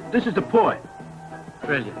is the port.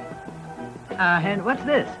 Brilliant. And what's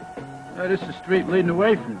this? This is the street leading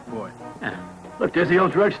away from the port. Yeah. Look, there's the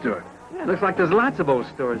old drugstore. Yeah, looks like there's lots of old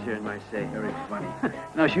stores here in Marseille. Very funny.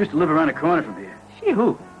 No, she used to live around the corner from here. She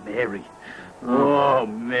who? Mary. Oh,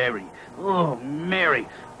 Mary. Oh, Mary.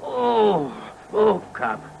 Oh,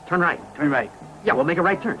 cop. Turn right. Turn right. Yeah, we'll make a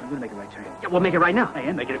right turn. I'm gonna make a right turn. Yeah, we'll make it right now. I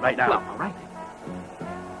am making it right now. Well, all right.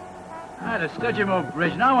 The Stedgemo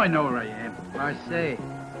Bridge. Now I know where I am. Marseille.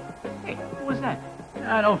 Hey, who was that?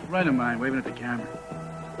 An old friend of mine waving at the camera.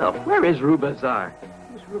 Look, where is Rue Bazaar?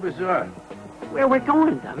 Where's Rue Bazaar? Where we're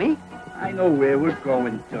going, dummy. I know where we're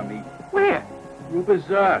going, dummy. Where? Rue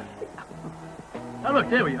Bazaar. Oh, look,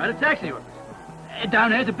 there we are. The taxi office.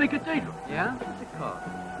 Down there's a big cathedral. Yeah? What's it called?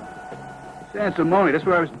 San Simone. That's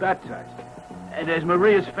where I was baptized. And there's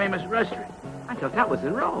Maria's famous restaurant. I thought that was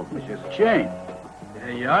in Rome. It's just a chain.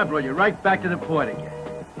 There you are. Brought you right back to the port again.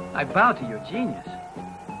 I bow to your genius.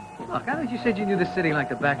 Look, I thought you said you knew the city like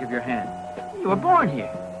the back of your hand. You were born here.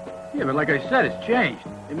 Yeah, but like I said, it's changed.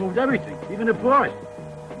 They moved everything, even the port.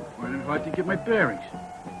 I'm finding it hard to get my bearings.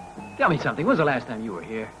 Tell me something. When was the last time you were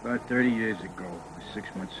here? About 30 years ago. I was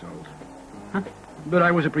 6 months old. Huh? But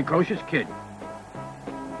I was a precocious kid.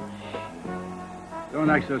 Don't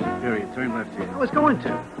act so superior. Turn left here. I was going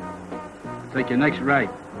to. Take your next right.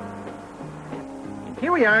 And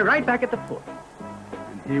here we are, right back at the port.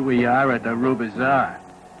 And here we are at the Rue Bazaar.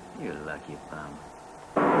 You lucky bum.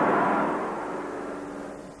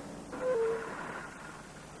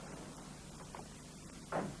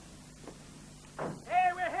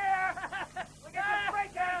 Hey, we're here! Look at the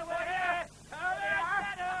breakdown! We're here! Hurry up,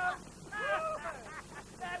 get him!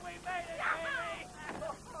 Then we made it, baby!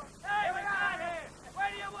 Hey, we got here! Where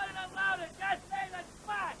do you want it unloaded? Just say the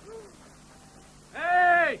spot!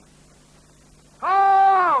 Hey!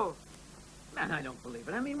 Oh! Man, I don't believe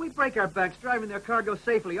it. I mean, we break our backs driving their cargo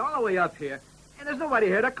safely all the way up here, and there's nobody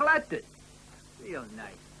here to collect it. Real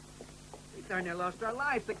nice. We darn near lost our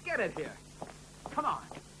lives to get it here. Come on.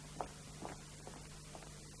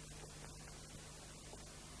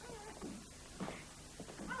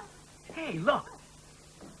 Hey, look.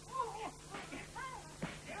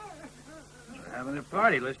 We're having a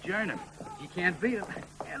party. Let's join them. You can't beat him.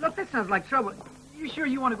 Yeah, look, that sounds like trouble. You sure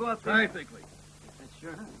you want to go out there? Perfectly. That's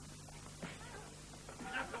sure.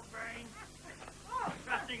 Knuckle brain.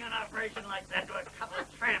 Trusting an operation like that to a couple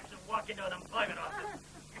of tramps who walk into an employment office.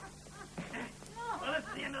 Well, this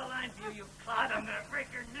is the end of the line for you, you clod. I'm going to break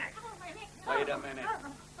your neck. Wait a minute.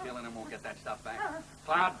 Killing him won't get that stuff back.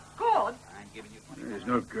 Cloud. Claude? I'm giving you 20. There's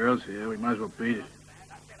no girls here. We might as well beat it.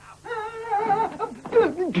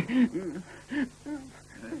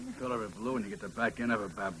 Color of blue and you get the back end of a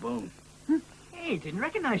baboon. Hey, didn't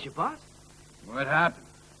recognize you, boss. What happened?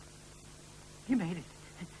 You made it.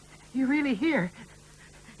 You're really here.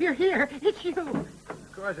 You're here. It's you.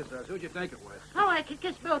 Of course it's us. Who'd you think it was? Oh, I could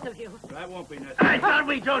kiss both of you. That won't be necessary. I thought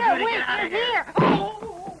we told you to Wait, get out of you're here. here.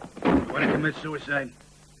 Oh. You want to commit suicide?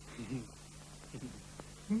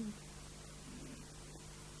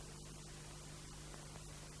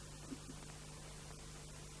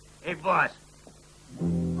 Hey, boss.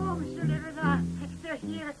 Oh, Monsieur Lerenard, they're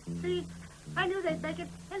here. See, I knew they'd make it,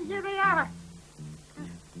 and here they are.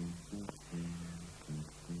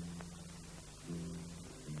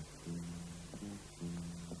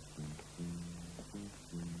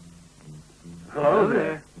 Hello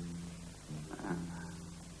there.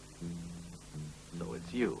 So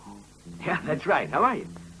it's you. Yeah, that's right. How are you?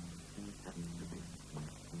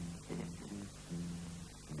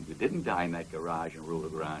 You didn't die in that garage in Rue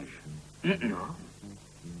Lagrange. No.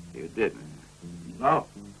 You didn't. No.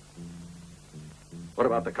 What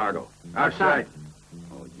about the cargo? Outside.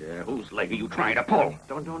 Oh, yeah. Whose leg are you trying to pull?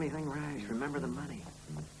 Don't do anything rash. Remember the money.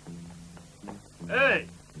 Hey,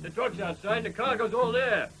 the truck's outside. The cargo's all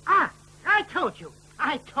there. Ah, I told you.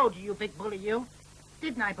 I told you, you big bully, you.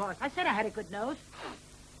 Didn't I, boss? I said I had a good nose.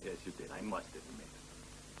 Yes, you did. I must admit.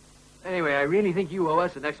 Anyway, I really think you owe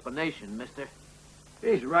us an explanation, mister.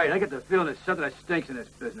 He's right. I get the feeling there's something that stinks in this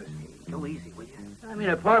business. Go easy, will you? I mean,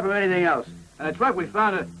 apart from anything else. And the truck we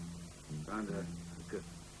found a... Good.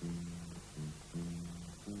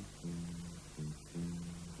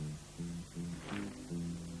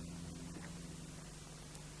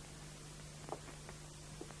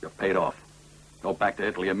 You're paid off. Go back to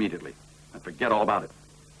Italy immediately. And forget all about it.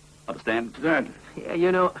 Understand? Understand. Yeah,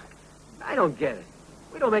 you know, I don't get it.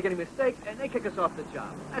 We don't make any mistakes, and they kick us off the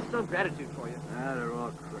job. That's some gratitude for you. Ah, they're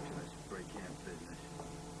all crooks in this break-in business.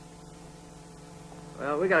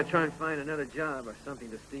 Well, we gotta try and find another job or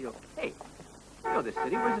something to steal. Hey, you know this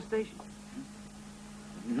city. Where's the station?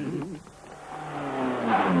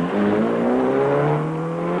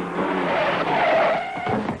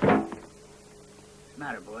 What's the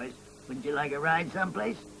matter, boys? Wouldn't you like a ride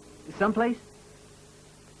someplace? Someplace?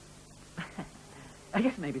 I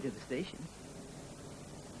guess maybe to the station.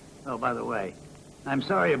 Oh, by the way, I'm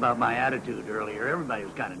sorry about my attitude earlier. Everybody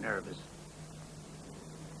was kind of nervous.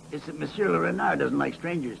 It's that Monsieur Le Renard doesn't like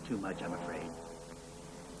strangers too much, I'm afraid.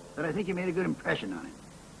 But I think you made a good impression on him.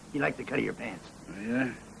 He liked the cut of your pants. Oh,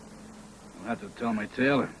 yeah? I'll have to tell my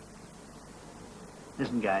tailor.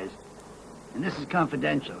 Listen, guys, and this is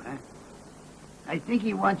confidential, huh? I think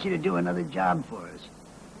he wants you to do another job for us.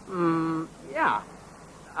 Yeah.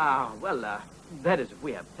 That is if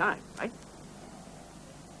we have time, right?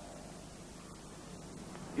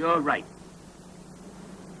 You're right.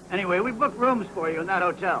 Anyway, we booked rooms for you in that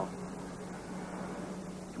hotel.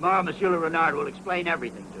 Tomorrow, Monsieur Le Renard will explain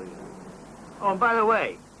everything to you. Oh, and by the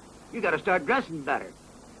way, you gotta start dressing better.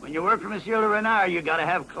 When you work for Monsieur Le Renard, you gotta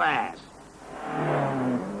have class.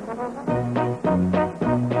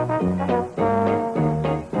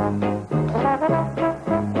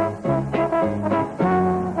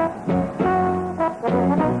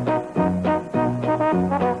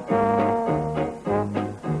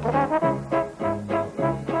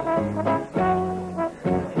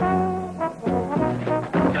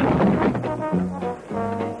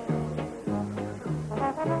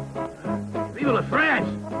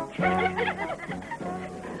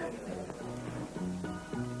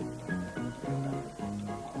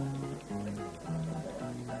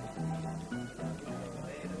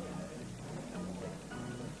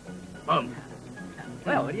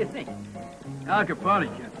 Well, what do you think? Al Capone,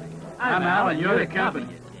 Captain. I'm Alan, you're the company.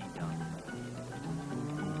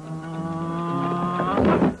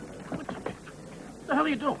 What the hell are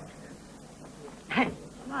you doing? Hey,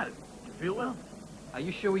 what's the matter? You feel well? Are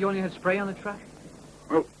you sure we only had spray on the truck?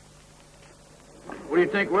 Well, what do you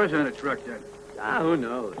think was on the truck, then? Who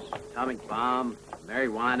knows? Atomic bomb,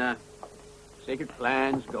 marijuana, sacred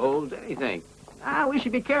plans, gold, anything. We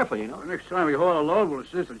should be careful, you know. Well, next time we haul a load, we'll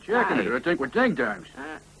assist in checking it, or I think we're ding-dongs.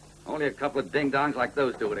 Only a couple of ding-dongs like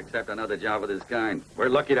those do would accept another job of this kind. We're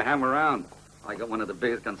lucky to have them around. I got one of the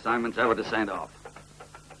biggest consignments ever to send off.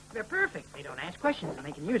 They're perfect. They don't ask questions and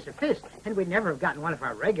they can use their fists. And we'd never have gotten one of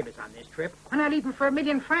our regulars on this trip. Why not even for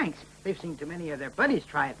 $1,000,000 francs? They've seen too many of their buddies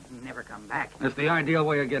try it and never come back. That's the ideal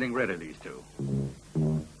way of getting rid of these two.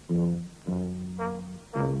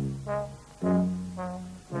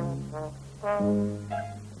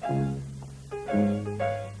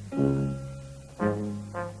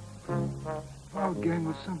 Our gang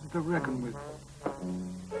was something to reckon with.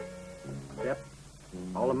 Yep.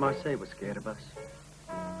 All of Marseille was scared of us.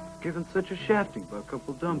 Given such a shafting by a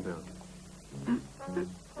couple dumbbells.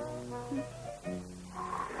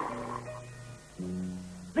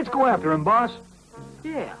 Let's go after him, boss.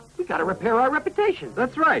 Yeah, we gotta repair our reputation.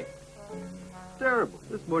 That's right. Terrible.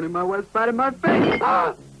 This morning my wife spat in my face.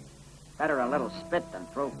 Ah! Better a little spit than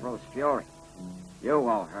Frou-Frou's fury. You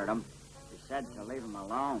won't hurt him. He said to leave him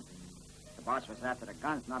alone. The boss was after the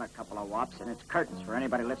guns, not a couple of wops, and it's curtains for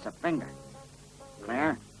anybody lifts a finger.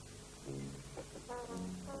 Clear?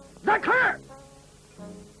 Is that clear?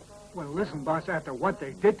 Well, listen, boss, after what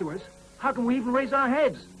they did to us, how can we even raise our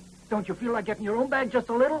heads? Don't you feel like getting your own bag just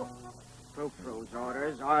a little? Frou-Frou's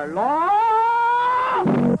orders are law!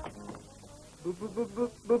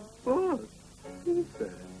 Boss.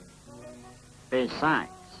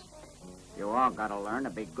 Besides, you all gotta learn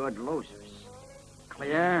to be good losers.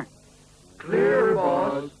 Clear? Clear,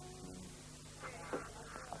 boss.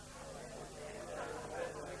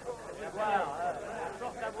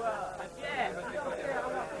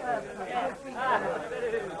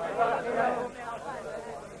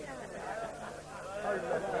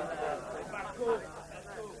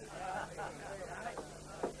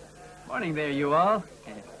 Morning there, you all.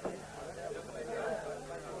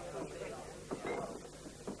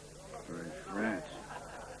 France.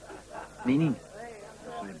 Meaning?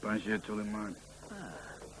 C'est bonjour tout le monde.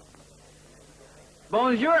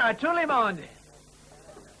 Bonjour à tout le monde.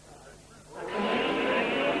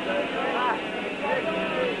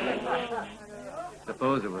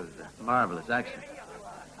 Suppose it was a marvelous action.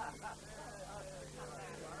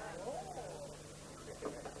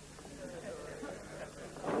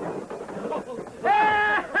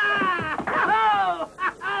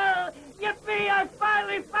 Yippee, I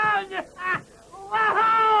finally found you!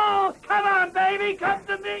 Whoa! Come on, baby, come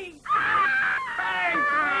to me! Hey,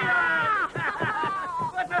 sweetheart!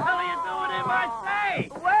 What the hell are you doing in Marseille?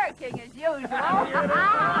 Working as usual.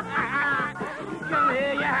 Come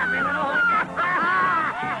here, you happy little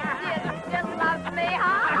You still love me,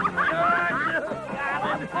 huh? Sure do,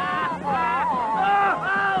 darling.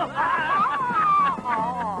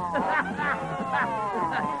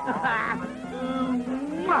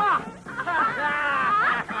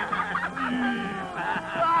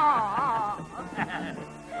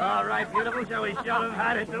 All right, beautiful, shall we show them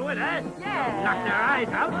how to do it, eh? Yeah. Knock their eyes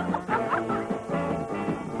out.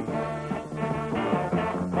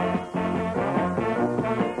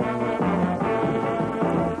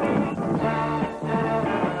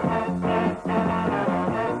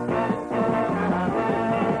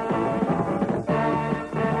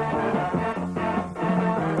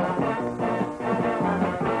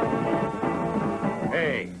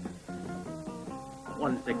 Hey.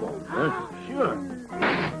 1 second, huh? Sure.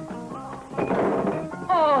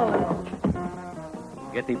 Oh!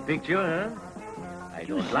 Get the picture, huh? I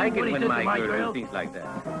You don't see like what it he when did to my my girl girl? do things like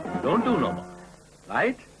that. Don't do no more.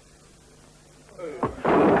 Right?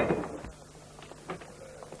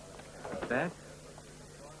 That?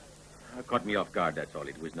 Caught me off guard, that's all.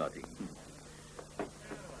 It was nothing.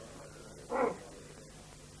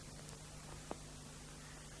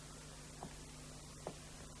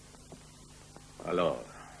 Hello.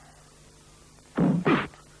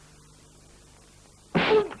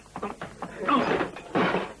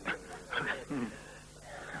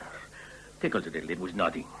 Tickles a little. It was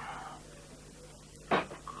nothing.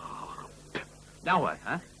 Now what,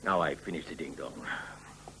 huh? Now I finished the ding-dong.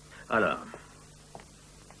 Hello.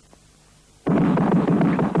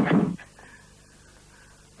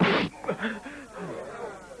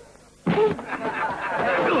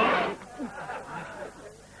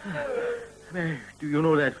 Hey, do you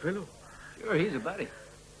know that fellow? Sure, he's a buddy.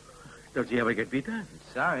 Does he ever get beaten?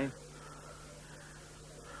 Sorry.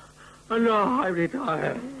 Oh, no, I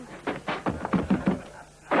retire.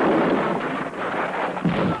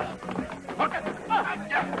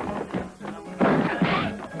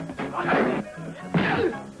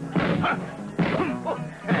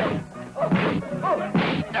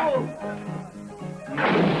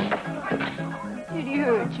 Did he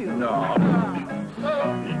hurt you? No.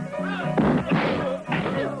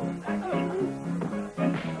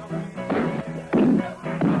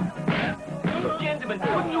 Gentlemen,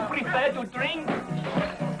 wouldn't you prefer to drink?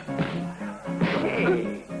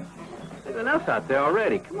 Hey, enough out there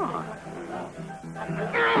already. Come on.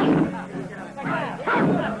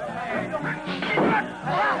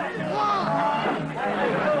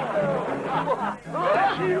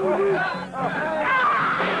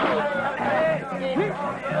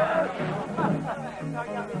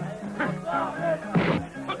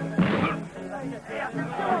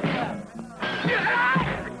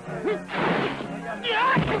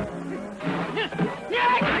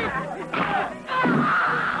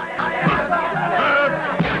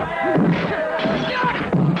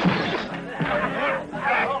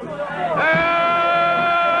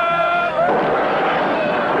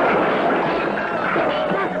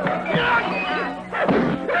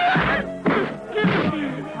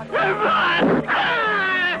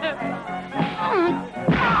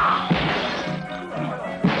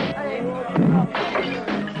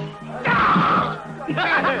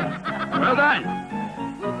 Well done.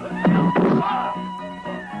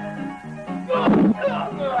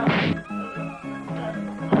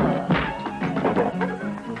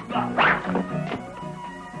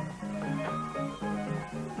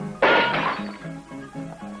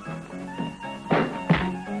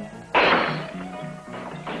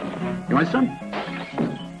 You want some?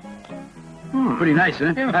 Pretty nice,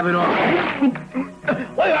 huh? Have it all.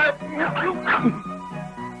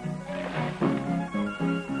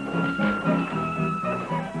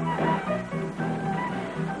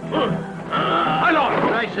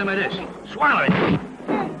 Try some of this. Swallow it.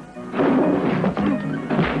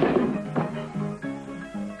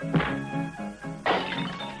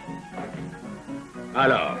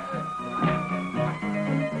 Alors.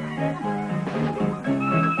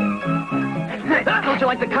 Hey, don't you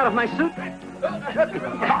like the cut of my suit?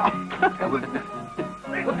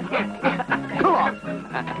 Come on.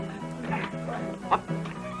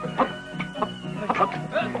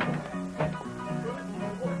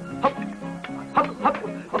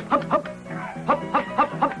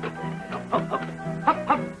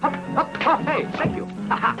 Hey, thank you.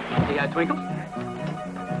 See how it twinkles?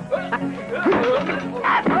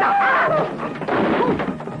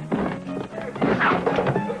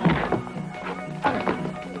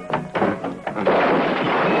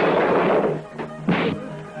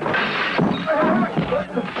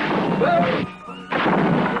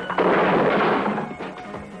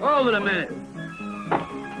 Hold it a minute.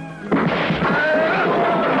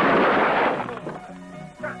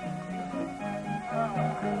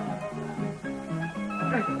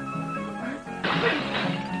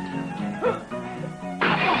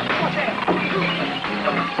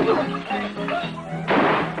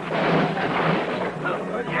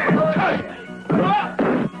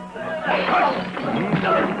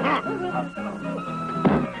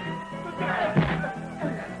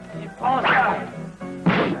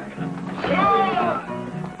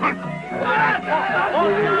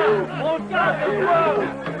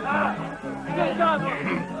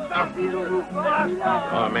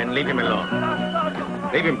 Oh, man, leave him alone.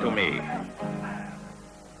 Leave him to me.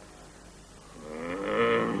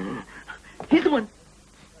 He's the one.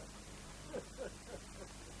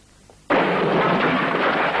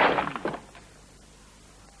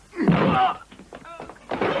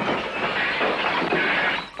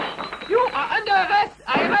 You are under arrest.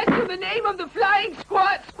 I arrest you in the name of the flying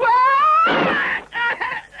squad.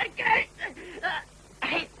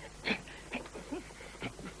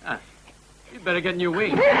 You better get new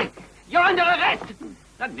wings. You're under arrest.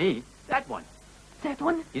 Not me. That one. That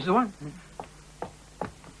one? He's the one.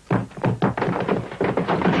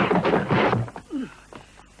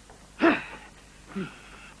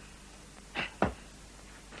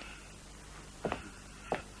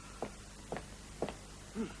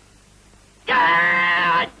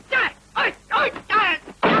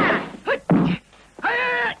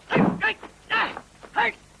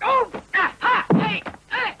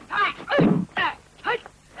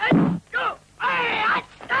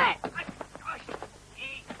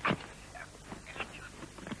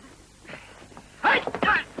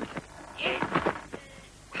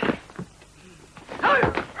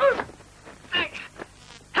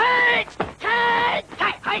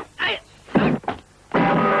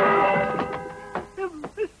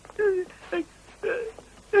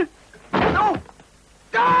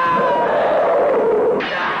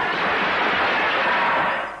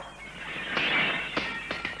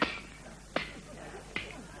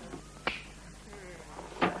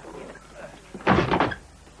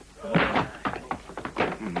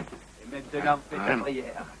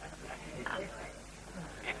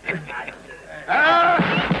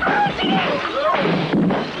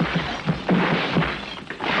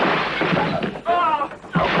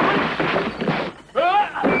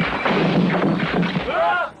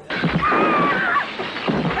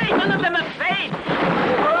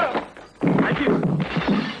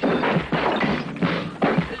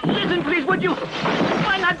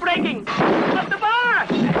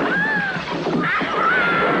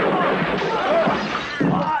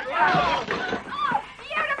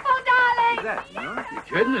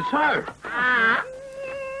 it's her.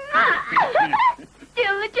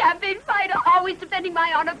 Still the champion fighter, always defending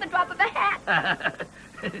my honor at the drop of a hat.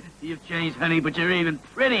 You've changed, honey, but you're even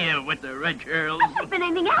prettier with the red curls. I've never been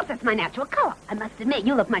anything else. That's my natural color. I must admit,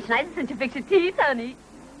 you look much nicer since you fixed your teeth, honey.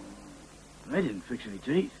 I didn't fix any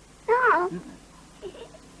teeth. No.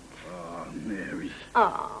 Oh, Mary.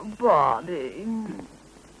 Oh, Bobby.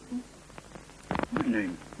 My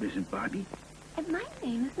name isn't Bobby. And my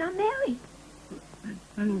name is not Mary.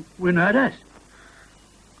 And we're not us.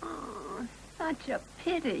 Oh, such a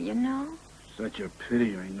pity, you know. Such a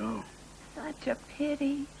pity, I know. Such a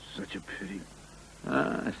pity. Such a pity.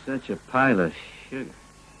 Such a pile of sugar.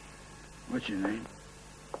 What's your name?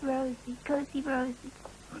 Rosie, Cozy Rosie.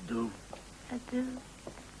 I do. I do.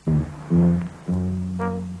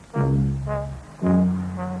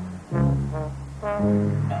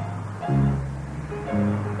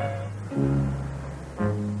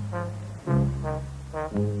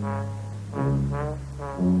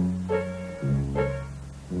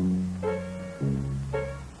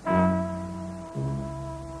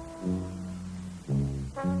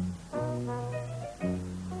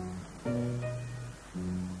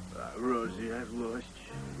 Rosie, I've lost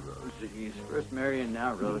you. Rosie. He's first Mary and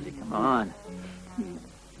now Rosie. Come on.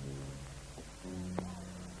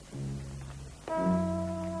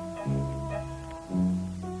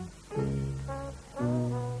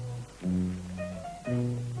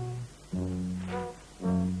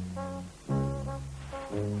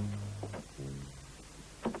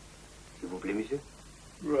 S'il vous plaît, monsieur.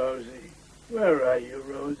 Rosie. Where are you,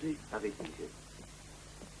 Rosie? Avec monsieur.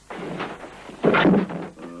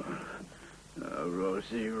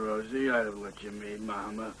 Rosie, I'd have let you meet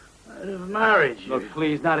Mama. I'd have married you. Look,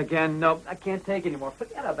 please, not again. No, I can't take anymore.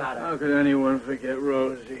 Forget about her. How could anyone forget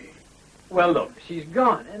Rosie? Well, look, she's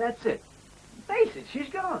gone, and that's it. Face it, she's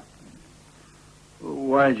gone.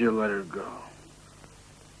 Why'd you let her go?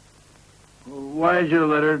 Why'd you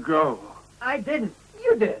let her go? I didn't.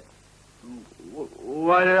 You did.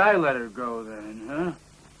 Why did I let her go then, huh?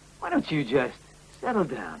 Why don't you just settle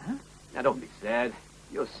down, huh? Now, don't be sad.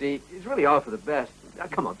 You'll see. It's really all for the best. Now,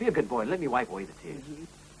 come on, be a good boy and let me wipe away the tears.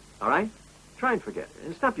 All right? Try and forget it.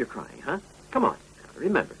 And stop your crying, huh? Come on. Now,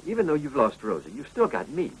 remember, even though you've lost Rosie, you've still got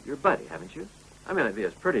me, your buddy, haven't you? I may not be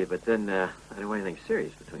as pretty, but then I don't want anything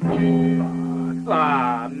serious between us.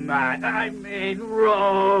 Ah, man, I mean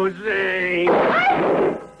Rosie.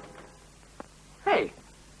 Hey,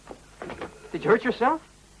 did you hurt yourself?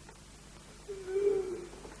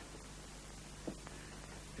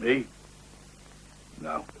 Me?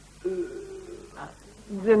 No.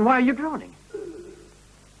 Then why are you groaning?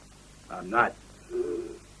 I'm not.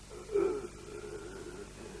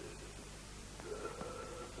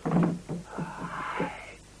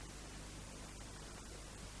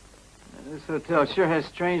 This hotel sure has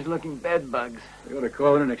strange-looking bed bugs. They ought to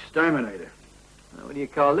call it an exterminator. Now, what do you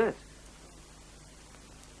call this?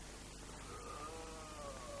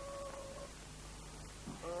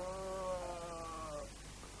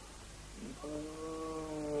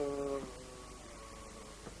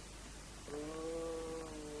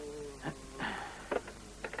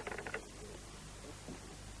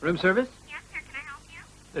 Room service? Yes, sir. Can I help you?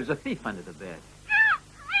 There's a thief under the bed. Help,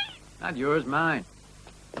 please. Not yours, mine.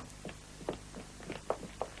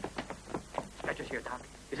 Scratches here, Doc.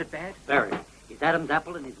 Is it bad? Very. His Adam's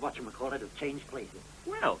apple and his whatchamacallit have changed places.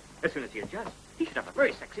 Well, as soon as he adjusts, he should have a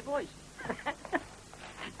very sexy voice.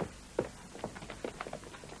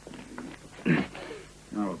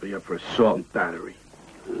 I'll be up for assault and battery.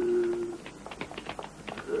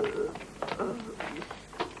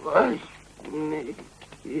 Squash me.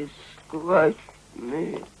 You squash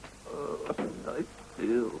me. I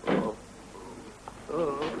feel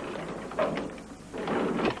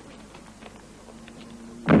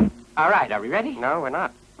All right, are we ready? No, we're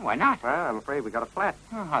not. Why not? Well, I'm afraid we got a flat.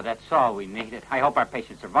 Oh, that's all we needed. I hope our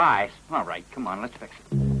patient survives. All right, come on, let's fix it.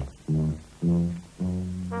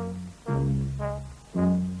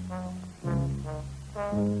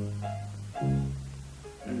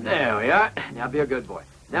 There we are. Now be a good boy.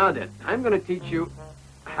 Now then, I'm going to teach you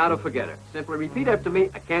how to forget her. Simply repeat after me.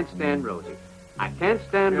 I can't stand Rosie. I can't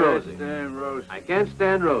stand Rosie. Stand Rosie. I can't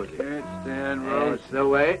stand Rosie. Can't stand Rosie. That's the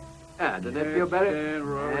way. Doesn't that feel better? Stand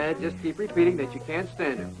Rosie. Just keep repeating that you can't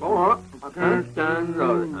stand her. Go on. I can't stand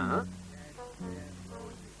Rosie. Uh-huh.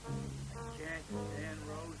 Can't stand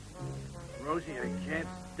Rosie. Rosie, I can't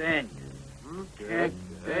stand you. Can't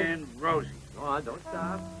stand Rosie. Go on, don't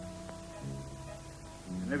stop.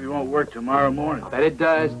 Maybe it won't work tomorrow morning. I bet it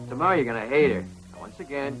does. Tomorrow you're going to hate her. Once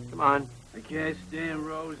again, come on. I can't stand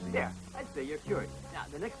Rosie. There, I'd say you're cured. Now,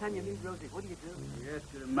 the next time you meet Rosie, what do you do? You ask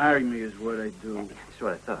her to marry me is what I do. That's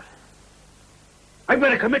what I thought. I'm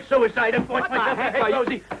going to commit suicide and force myself to take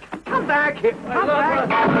Rosie. Come back here. Come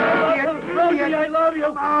back. Rosie, I love you.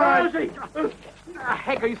 Rosie. What the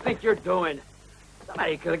heck do you think you're doing?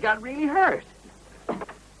 Somebody could have got really hurt.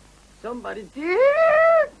 Somebody did.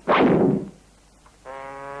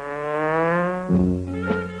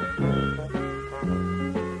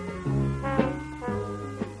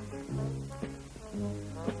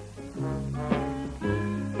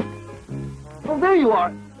 Oh, there you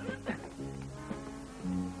are.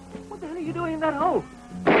 What the hell are you doing in that hole?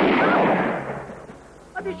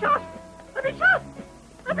 Let me shot! Let me shot!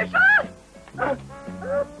 Let me shot!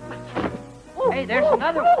 Hey, there's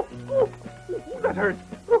another one. That hurts.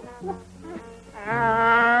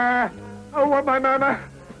 Oh, what my mama?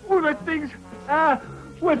 Oh, that thing's...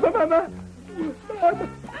 where's my mama?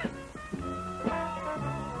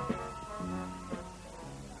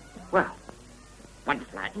 Well, one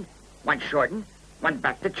flattened, one shortened, one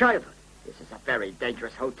back to childhood. This is a very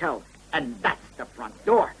dangerous hotel, and that's the front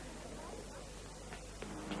door.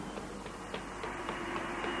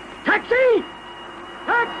 Taxi!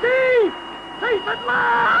 Taxi! Safe at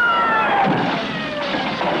last!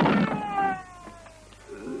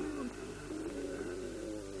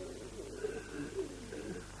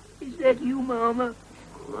 Is that you, Mama?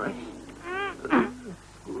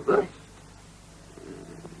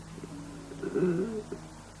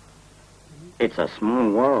 It's a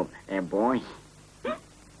small world, eh, boy?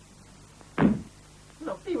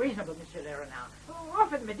 Look, be reasonable, Mr. Lera, now. We'll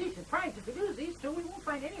offer them a decent price. If we lose these two, we won't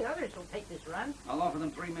find any others who'll take this run. I'll offer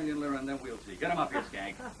them 3 million lira and then we'll see. Get them up here,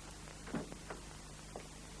 skank.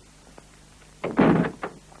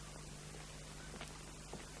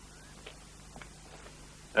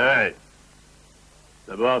 Hey,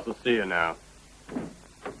 the boss will see you now.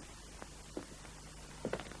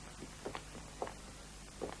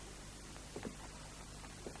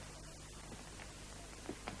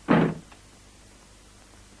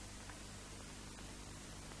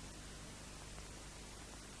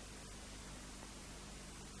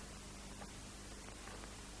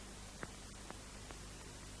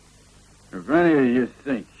 If any of you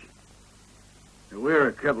think that we're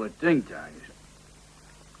a couple of ding-dongs,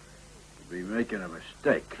 you'll be making a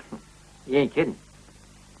mistake. You ain't kidding.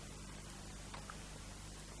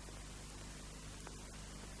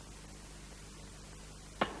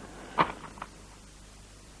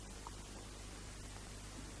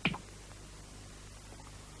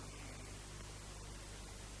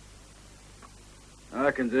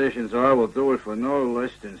 Our conditions are we'll do it for no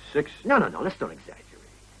less than 6... No, let's don't exaggerate.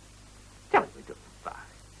 Tell him we do it for 5.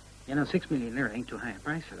 You know, 6 million lira ain't too high a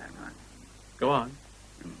price for that run. Go on.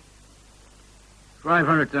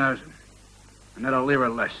 500,000. And that'll leave her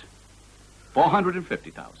less.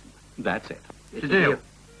 450,000. That's it. It's a deal.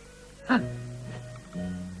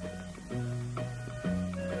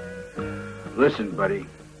 Listen, buddy.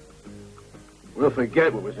 We'll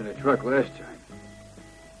forget what was in the truck last time.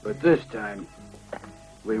 But this time,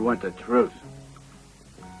 we want the truth.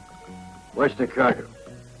 What's the cargo?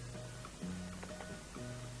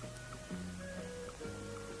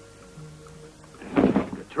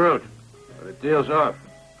 The truth. Or the deal's off.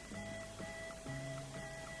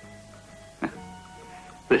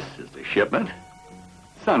 This is the shipment.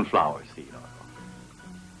 Sunflower seed oil.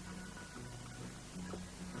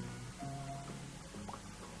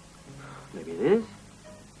 Maybe it is.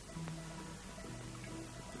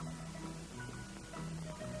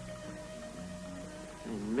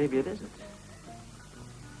 And maybe it isn't.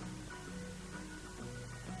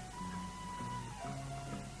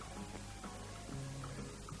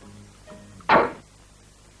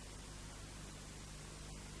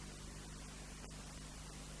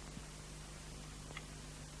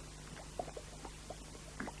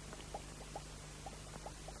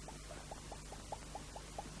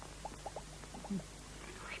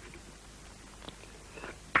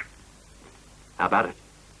 How about it?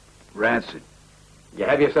 Rancid. You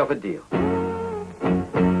have yourself a deal.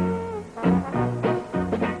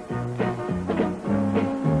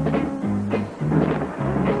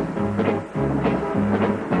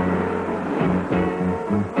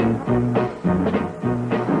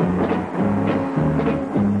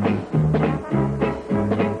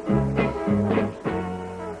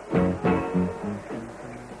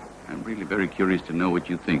 I'm really very curious to know what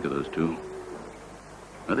you think of those two.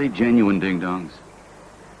 Are they genuine ding-dongs?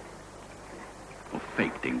 Or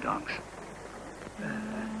fake ding-dongs?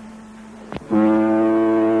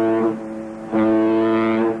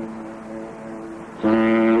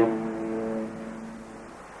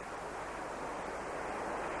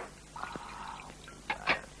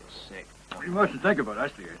 You mustn't think about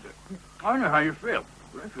us, dear. I know how you feel,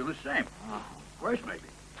 but I feel the same. Worse, maybe.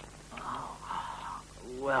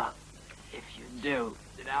 Well, if you do,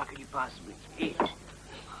 then how could you possibly eat?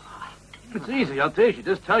 It's easy, I'll teach you.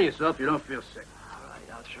 Just tell yourself you don't feel sick. All right,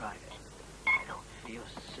 I'll try it. I don't feel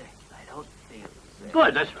sick. I don't feel sick.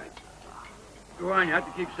 Good, that's right. Go on, you have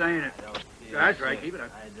to keep saying it. That's right, sick. keep it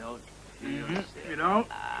up. I don't feel sick. You don't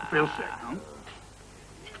feel sick, no?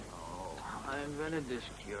 I've been a disc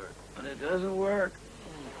cure, but it doesn't work.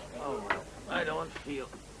 Oh, well, I don't feel...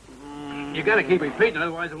 You gotta keep repeating,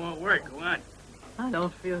 otherwise it won't work. Go on. I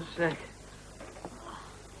don't feel sick.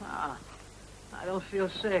 I don't feel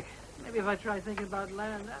sick. Maybe if I try thinking about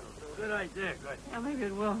land, that'll do. Good idea, good. Yeah, maybe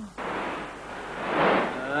it will.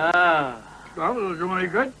 Well, it'll do any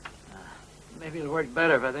good? Maybe it'll work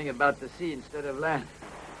better if I think about the sea instead of land.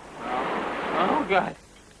 Oh, God.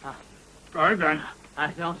 All right, then.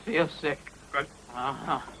 I don't feel sick. Good.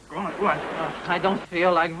 Go on, what? I don't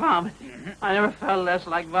feel like vomiting. I never felt less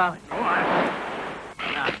like vomiting. Go on.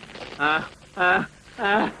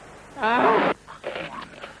 I'm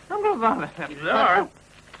gonna vomit. You are.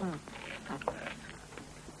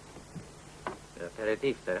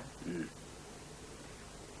 Aperitif, sir.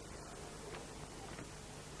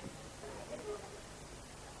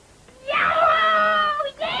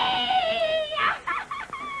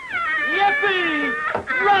 Yippee!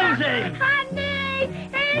 Rosie! Honey,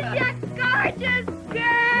 it's your gorgeous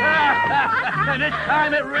girl. And this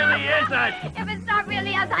time it really is us. If it's not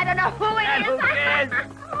really us, I don't know who it And is. who cares?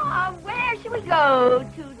 Oh, where should we go,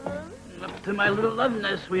 Toodles? Up to my little love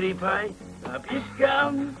nest, sweetie pie. Up you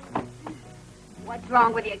come. What's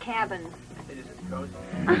wrong with your cabin? It is cozy.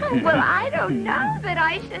 Well, I don't know that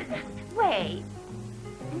I should... Wait.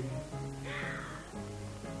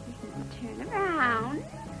 Turn around.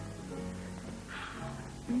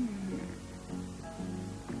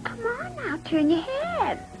 Come on now, turn your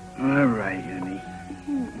head. All right, honey.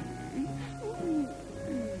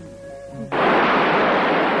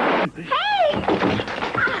 Hey!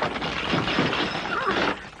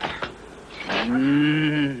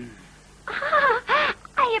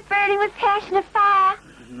 Are you burning with passion of fire?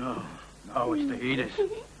 No, it's the heaters. The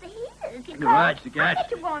heaters? You Garage, cold? the gas. I'll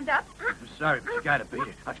get you warmed up. I'm sorry, but you gotta beat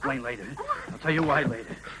it. I'll explain later. I'll tell you why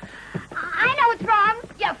later. I know what's wrong.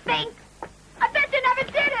 You think. I bet you never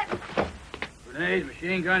did it. Grenades,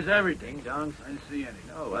 machine guns, everything. Ding dongs. I didn't see any.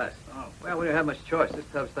 Oh, us. Oh. Well, we don't have much choice. This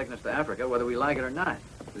tub's taking us to Africa, whether we like it or not.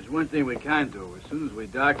 There's one thing we can do. As soon as we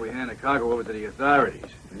dock, we hand the cargo over to the authorities.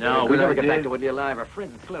 No, Good we never get idea? back to Woodley alive. Our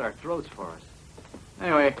friends would slit our throats for us.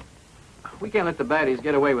 Anyway, we can't let the baddies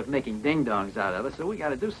get away with making ding-dongs out of us, so we got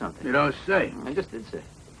to do something. You don't say. I just did say.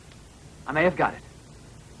 I may have got it.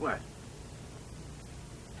 What?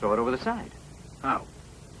 Throw it over the side. How?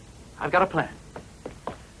 I've got a plan.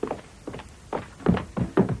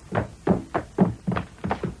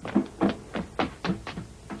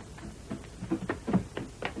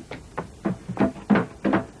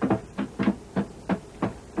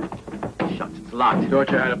 Locked. Thought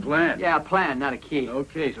you had a plan. Yeah, a plan, not a key.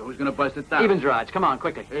 Okay, so who's gonna bust it down? Evens rods. Come on,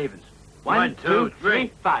 quickly. Evens. 1, 2,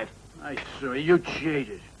 3, 5. I saw you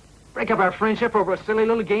cheated. Break up our friendship over a silly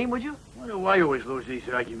little game, would you? Wonder why you always lose these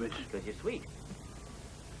arguments. Because you're sweet.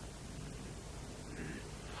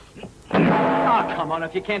 Oh, come on.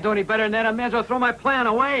 If you can't do any better than that, I may as well throw my plan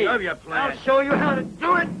away. Love your plan. I'll show you how to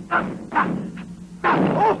do it.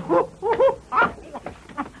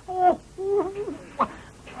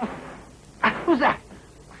 Who's that?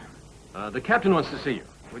 The captain wants to see you.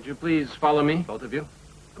 Would you please follow me, both of you?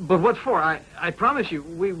 But what for? I promise you,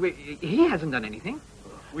 he hasn't done anything.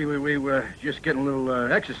 We were just getting a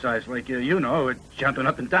little exercise, like you know, jumping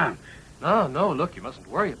up and down. No, look, you mustn't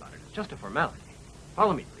worry about it. It's just a formality.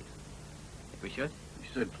 Follow me, please. We should? You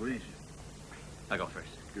said please. I'll go first.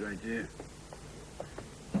 Good idea.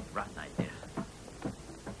 Rotten idea.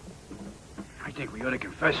 I think we ought to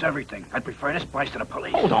confess everything. I'd prefer this place to the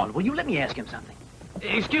police. Hold on. Will you let me ask him something?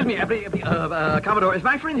 Excuse me, Commodore. If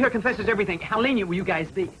my friend here confesses everything, how lenient will you guys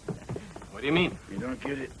be? What do you mean? You don't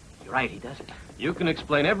get it. You're right, he doesn't. You can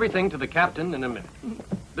explain everything to the captain in a minute.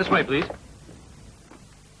 This way, please.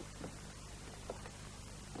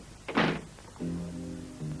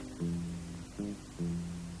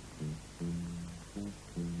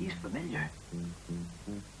 He's familiar.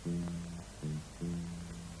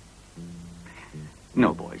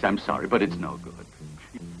 No, boys, I'm sorry, but it's no good.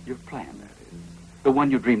 Your plan, that is. The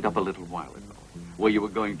one you dreamed up a little while ago, where you were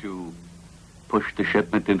going to push the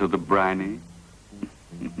shipment into the briny.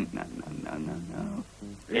 No.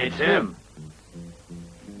 It's him.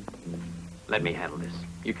 Let me handle this.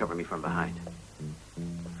 You cover me from behind.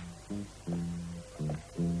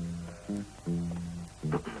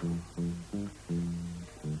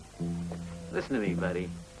 Listen to me, buddy.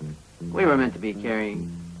 We were meant to be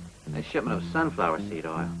carrying a shipment of sunflower seed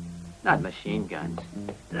oil, not machine guns.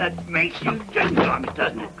 That makes you gentlemen,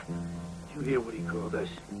 doesn't it? Did you hear what he called us?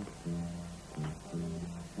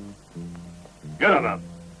 Get him up.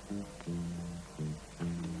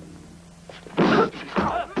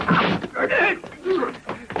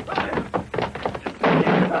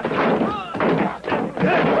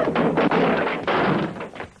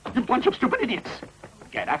 You bunch of stupid idiots.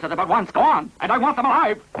 Get after them at once. Go on. And I want them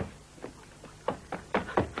alive.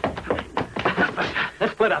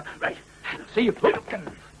 Let's split up. Right. See you.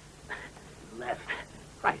 Left.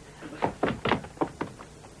 Right.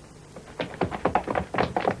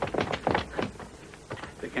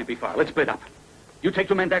 They can't be far. Let's split up. You take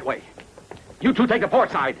 2 men that way. You 2 take the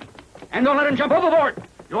port side. And don't let him jump overboard.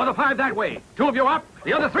 You other 5 that way. 2 of you up,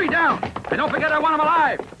 the other 3 down. And don't forget I want them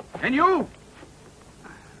alive. And you?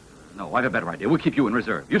 No, I have a better idea. We'll keep you in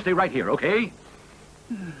reserve. You stay right here, okay?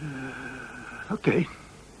 Okay.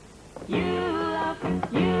 You love, I'm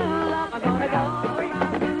gonna go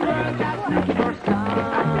around the world just looking for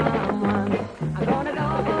someone. I'm gonna go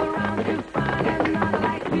around to find another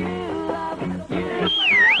like you love. I'm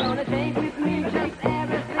gonna take with me just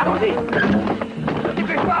everything.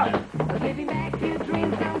 Living back to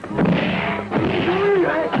dreams and food.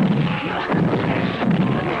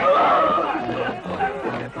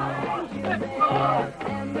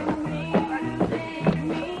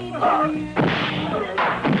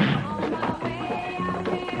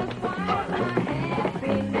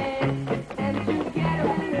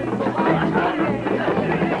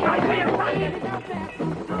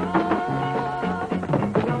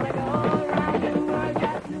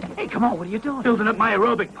 Hey, come on, what are you doing? Building up my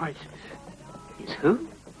aerobic parts. He's who?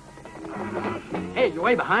 Hey, you're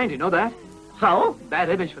way behind, you know that? So? Bad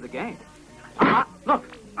image for the game. Look.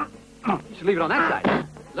 You should leave it on that side.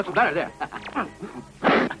 Looks better there.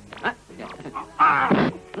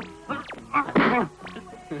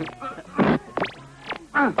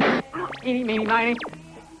 Eeny, meeny, miny.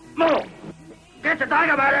 Move! Get the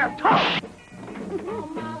dynamite out!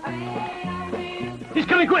 He's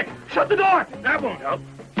coming quick. Shut the door! That won't help.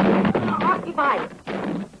 Occupied.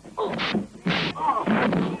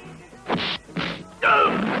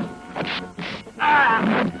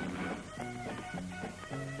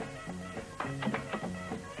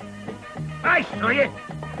 I saw you.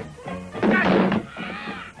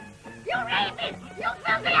 You rapist! You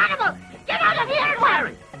filthy animal! Get out of here at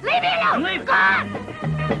once! Leave me alone! Leave. Go on!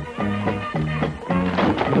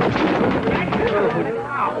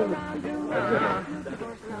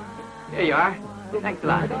 Here you are. Thanks a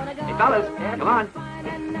lot. Hey, fellas, come on.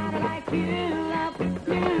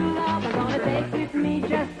 I'm gonna take with me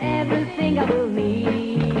just everything I will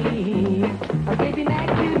need. I'll take me back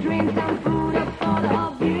to dreams and food of thought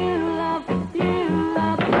of you, love,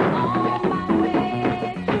 on my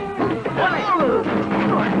way to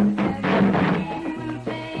everything will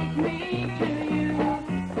take me to you.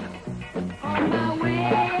 On my way, I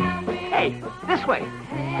will Hey, this way.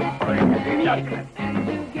 and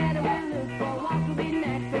together we'll look for what will be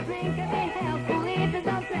next. The drink can be helpful if it's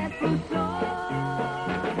not dreadful so.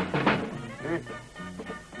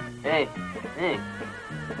 Hey.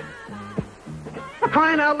 For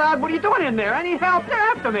crying out loud, what are you doing in there? I need help. They're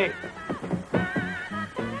after me.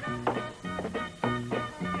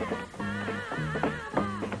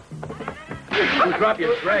 You drop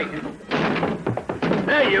your tray.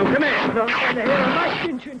 Hey, you, come here.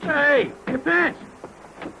 Hey, your pants.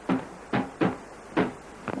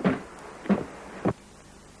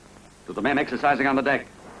 To the men exercising on the deck.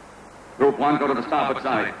 Group 1, go to the starboard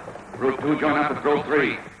side. Group 2, join up with Group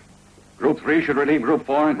 3. Group 3 should relieve Group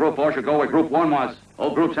 4, and Group 4 should go where Group 1 was.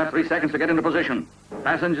 All groups have 3 seconds to get into position.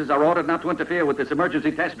 Passengers are ordered not to interfere with this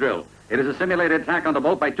emergency test drill. It is a simulated attack on the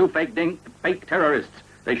boat by 2 fake terrorists.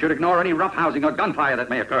 They should ignore any roughhousing or gunfire that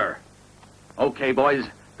may occur. Okay, boys.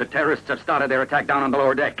 The terrorists have started their attack down on the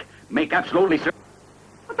lower deck. Make absolutely certain.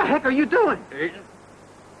 What the heck are you doing? Eating.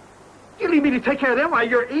 You leave me to take care of them while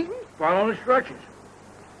you're eating? Follow instructions.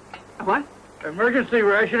 What? Emergency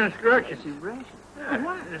ration instructions. Ration?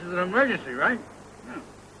 Yeah, this is an emergency, right?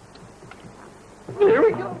 Here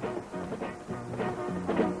we go.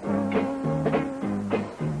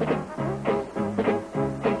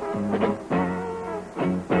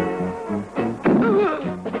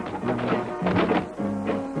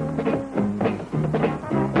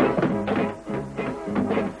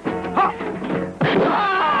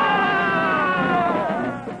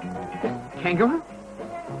 Kangaroo?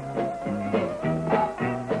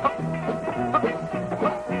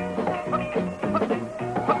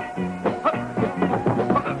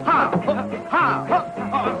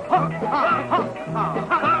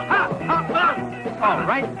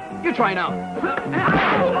 you try now.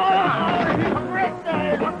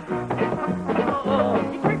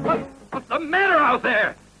 What's the matter out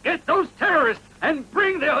there? Get those terrorists and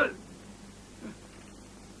bring the...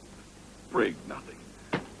 Bring nothing.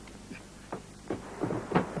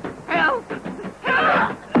 Help!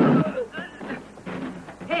 Help!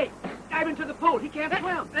 Hey, dive into the pool. He can't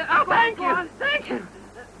swim. Oh, thank you. Thank you.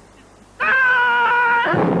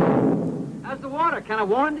 How's the water? Kind of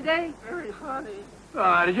warm today? Very funny.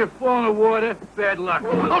 Ah, did you fall in the water? Bad luck.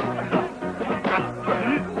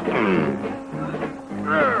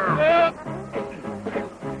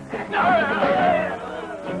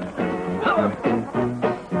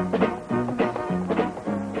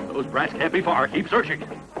 Those brats can't be far. Keep searching.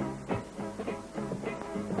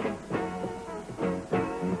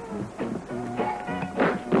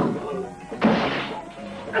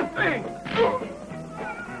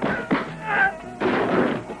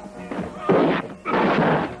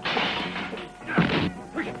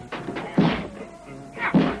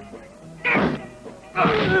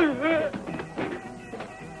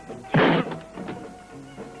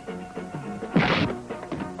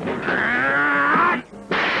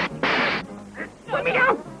 Let me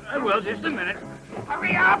out. Well, just a minute.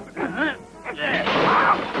 Hurry up.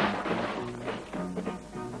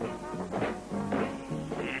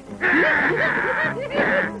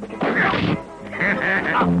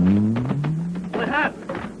 What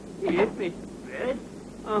happened? He hit me. Red?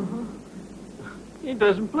 Uh-huh. He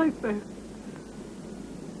doesn't play fair.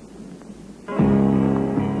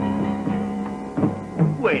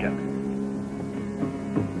 Wait a minute.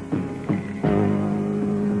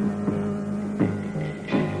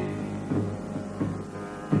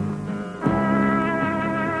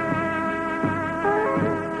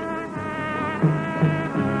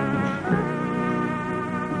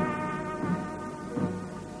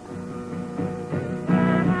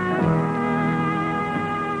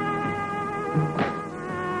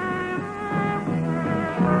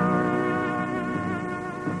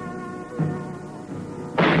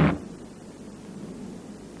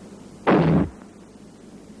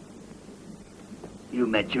 You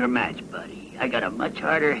met your match, buddy. I got a much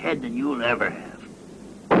harder head than you'll ever have.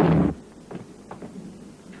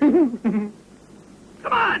 Come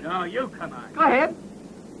on! No, you come on. Go ahead.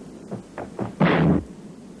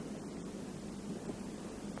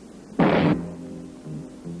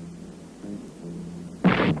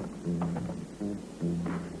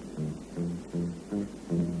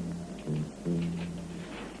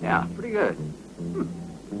 Yeah, pretty good.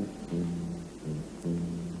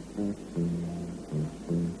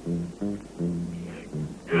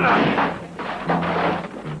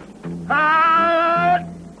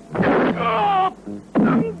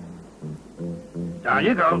 Down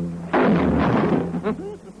you go.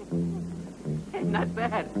 Not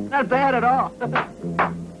bad. Not bad at all.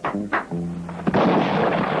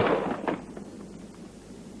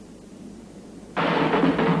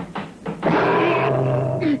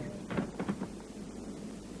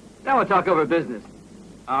 Now we'll talk over business.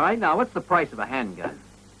 All right, now, what's the price of a handgun?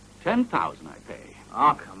 10,000 I pay.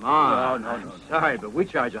 Oh, come on. No. I'm sorry, but we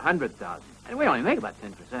charge 100,000. And we only make about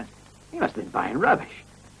 10%. You must have been buying rubbish.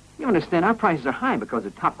 You understand, our prices are high because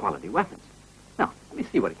of top-quality weapons. Now, let me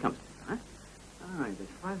see what it comes to, huh? All right, there's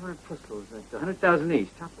 500 pistols. That's 100,000 each.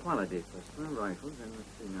 Top quality. Plus 12 rifles. And let's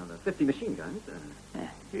see now, the 50 machine guns.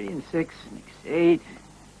 3 and 6 makes 8.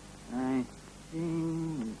 9,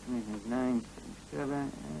 9,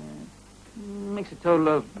 7. Makes a total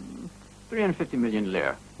of 350 million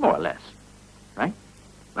lire, more or less. Right?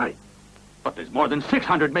 Right. But there's more than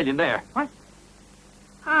 600 million there. What?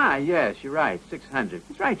 Ah, yes, you're right. 600.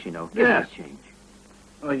 He's right, you know. Yeah. There's change.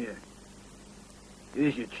 Oh, yeah.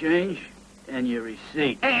 Here's your change and your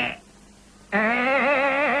receipt. Maybe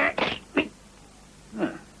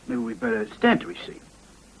we better stamp the receipt.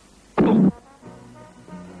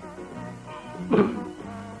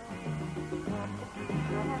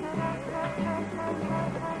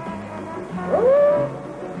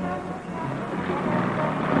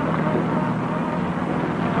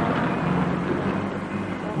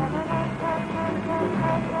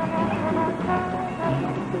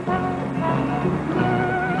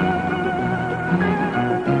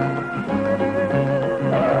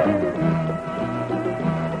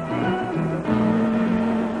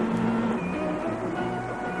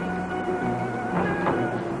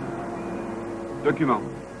 Document.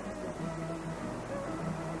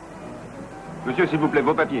 Monsieur, s'il vous plaît,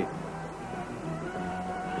 vos papiers.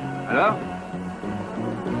 Alors?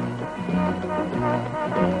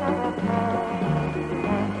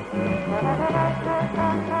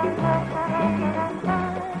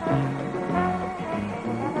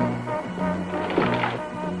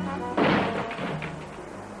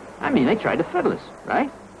 mean, they tried to fiddle us, right?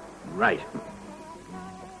 Right.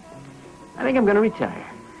 I think I'm going to retire.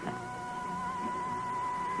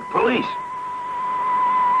 The police.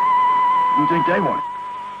 Who do you think they want?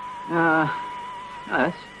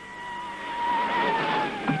 Us.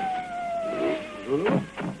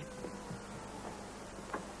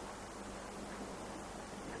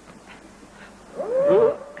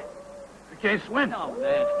 I can't swim. Oh,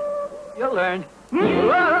 man. You'll learn. You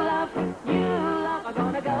love, I'm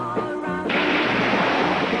gonna go around.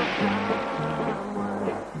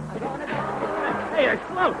 Hey, I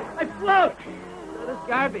float! I float! This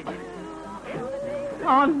garbage.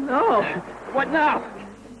 Oh, no. What now?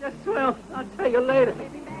 Just swim. I'll tell you later.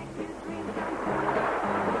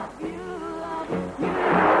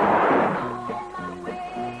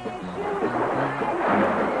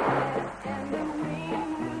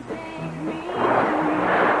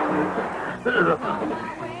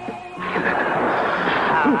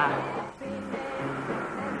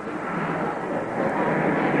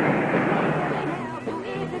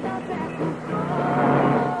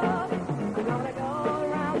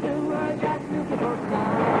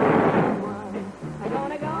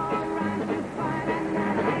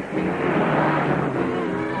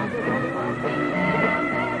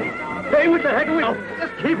 Hey, what the heck are we...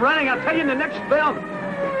 Just keep running. I'll tell you in the next film.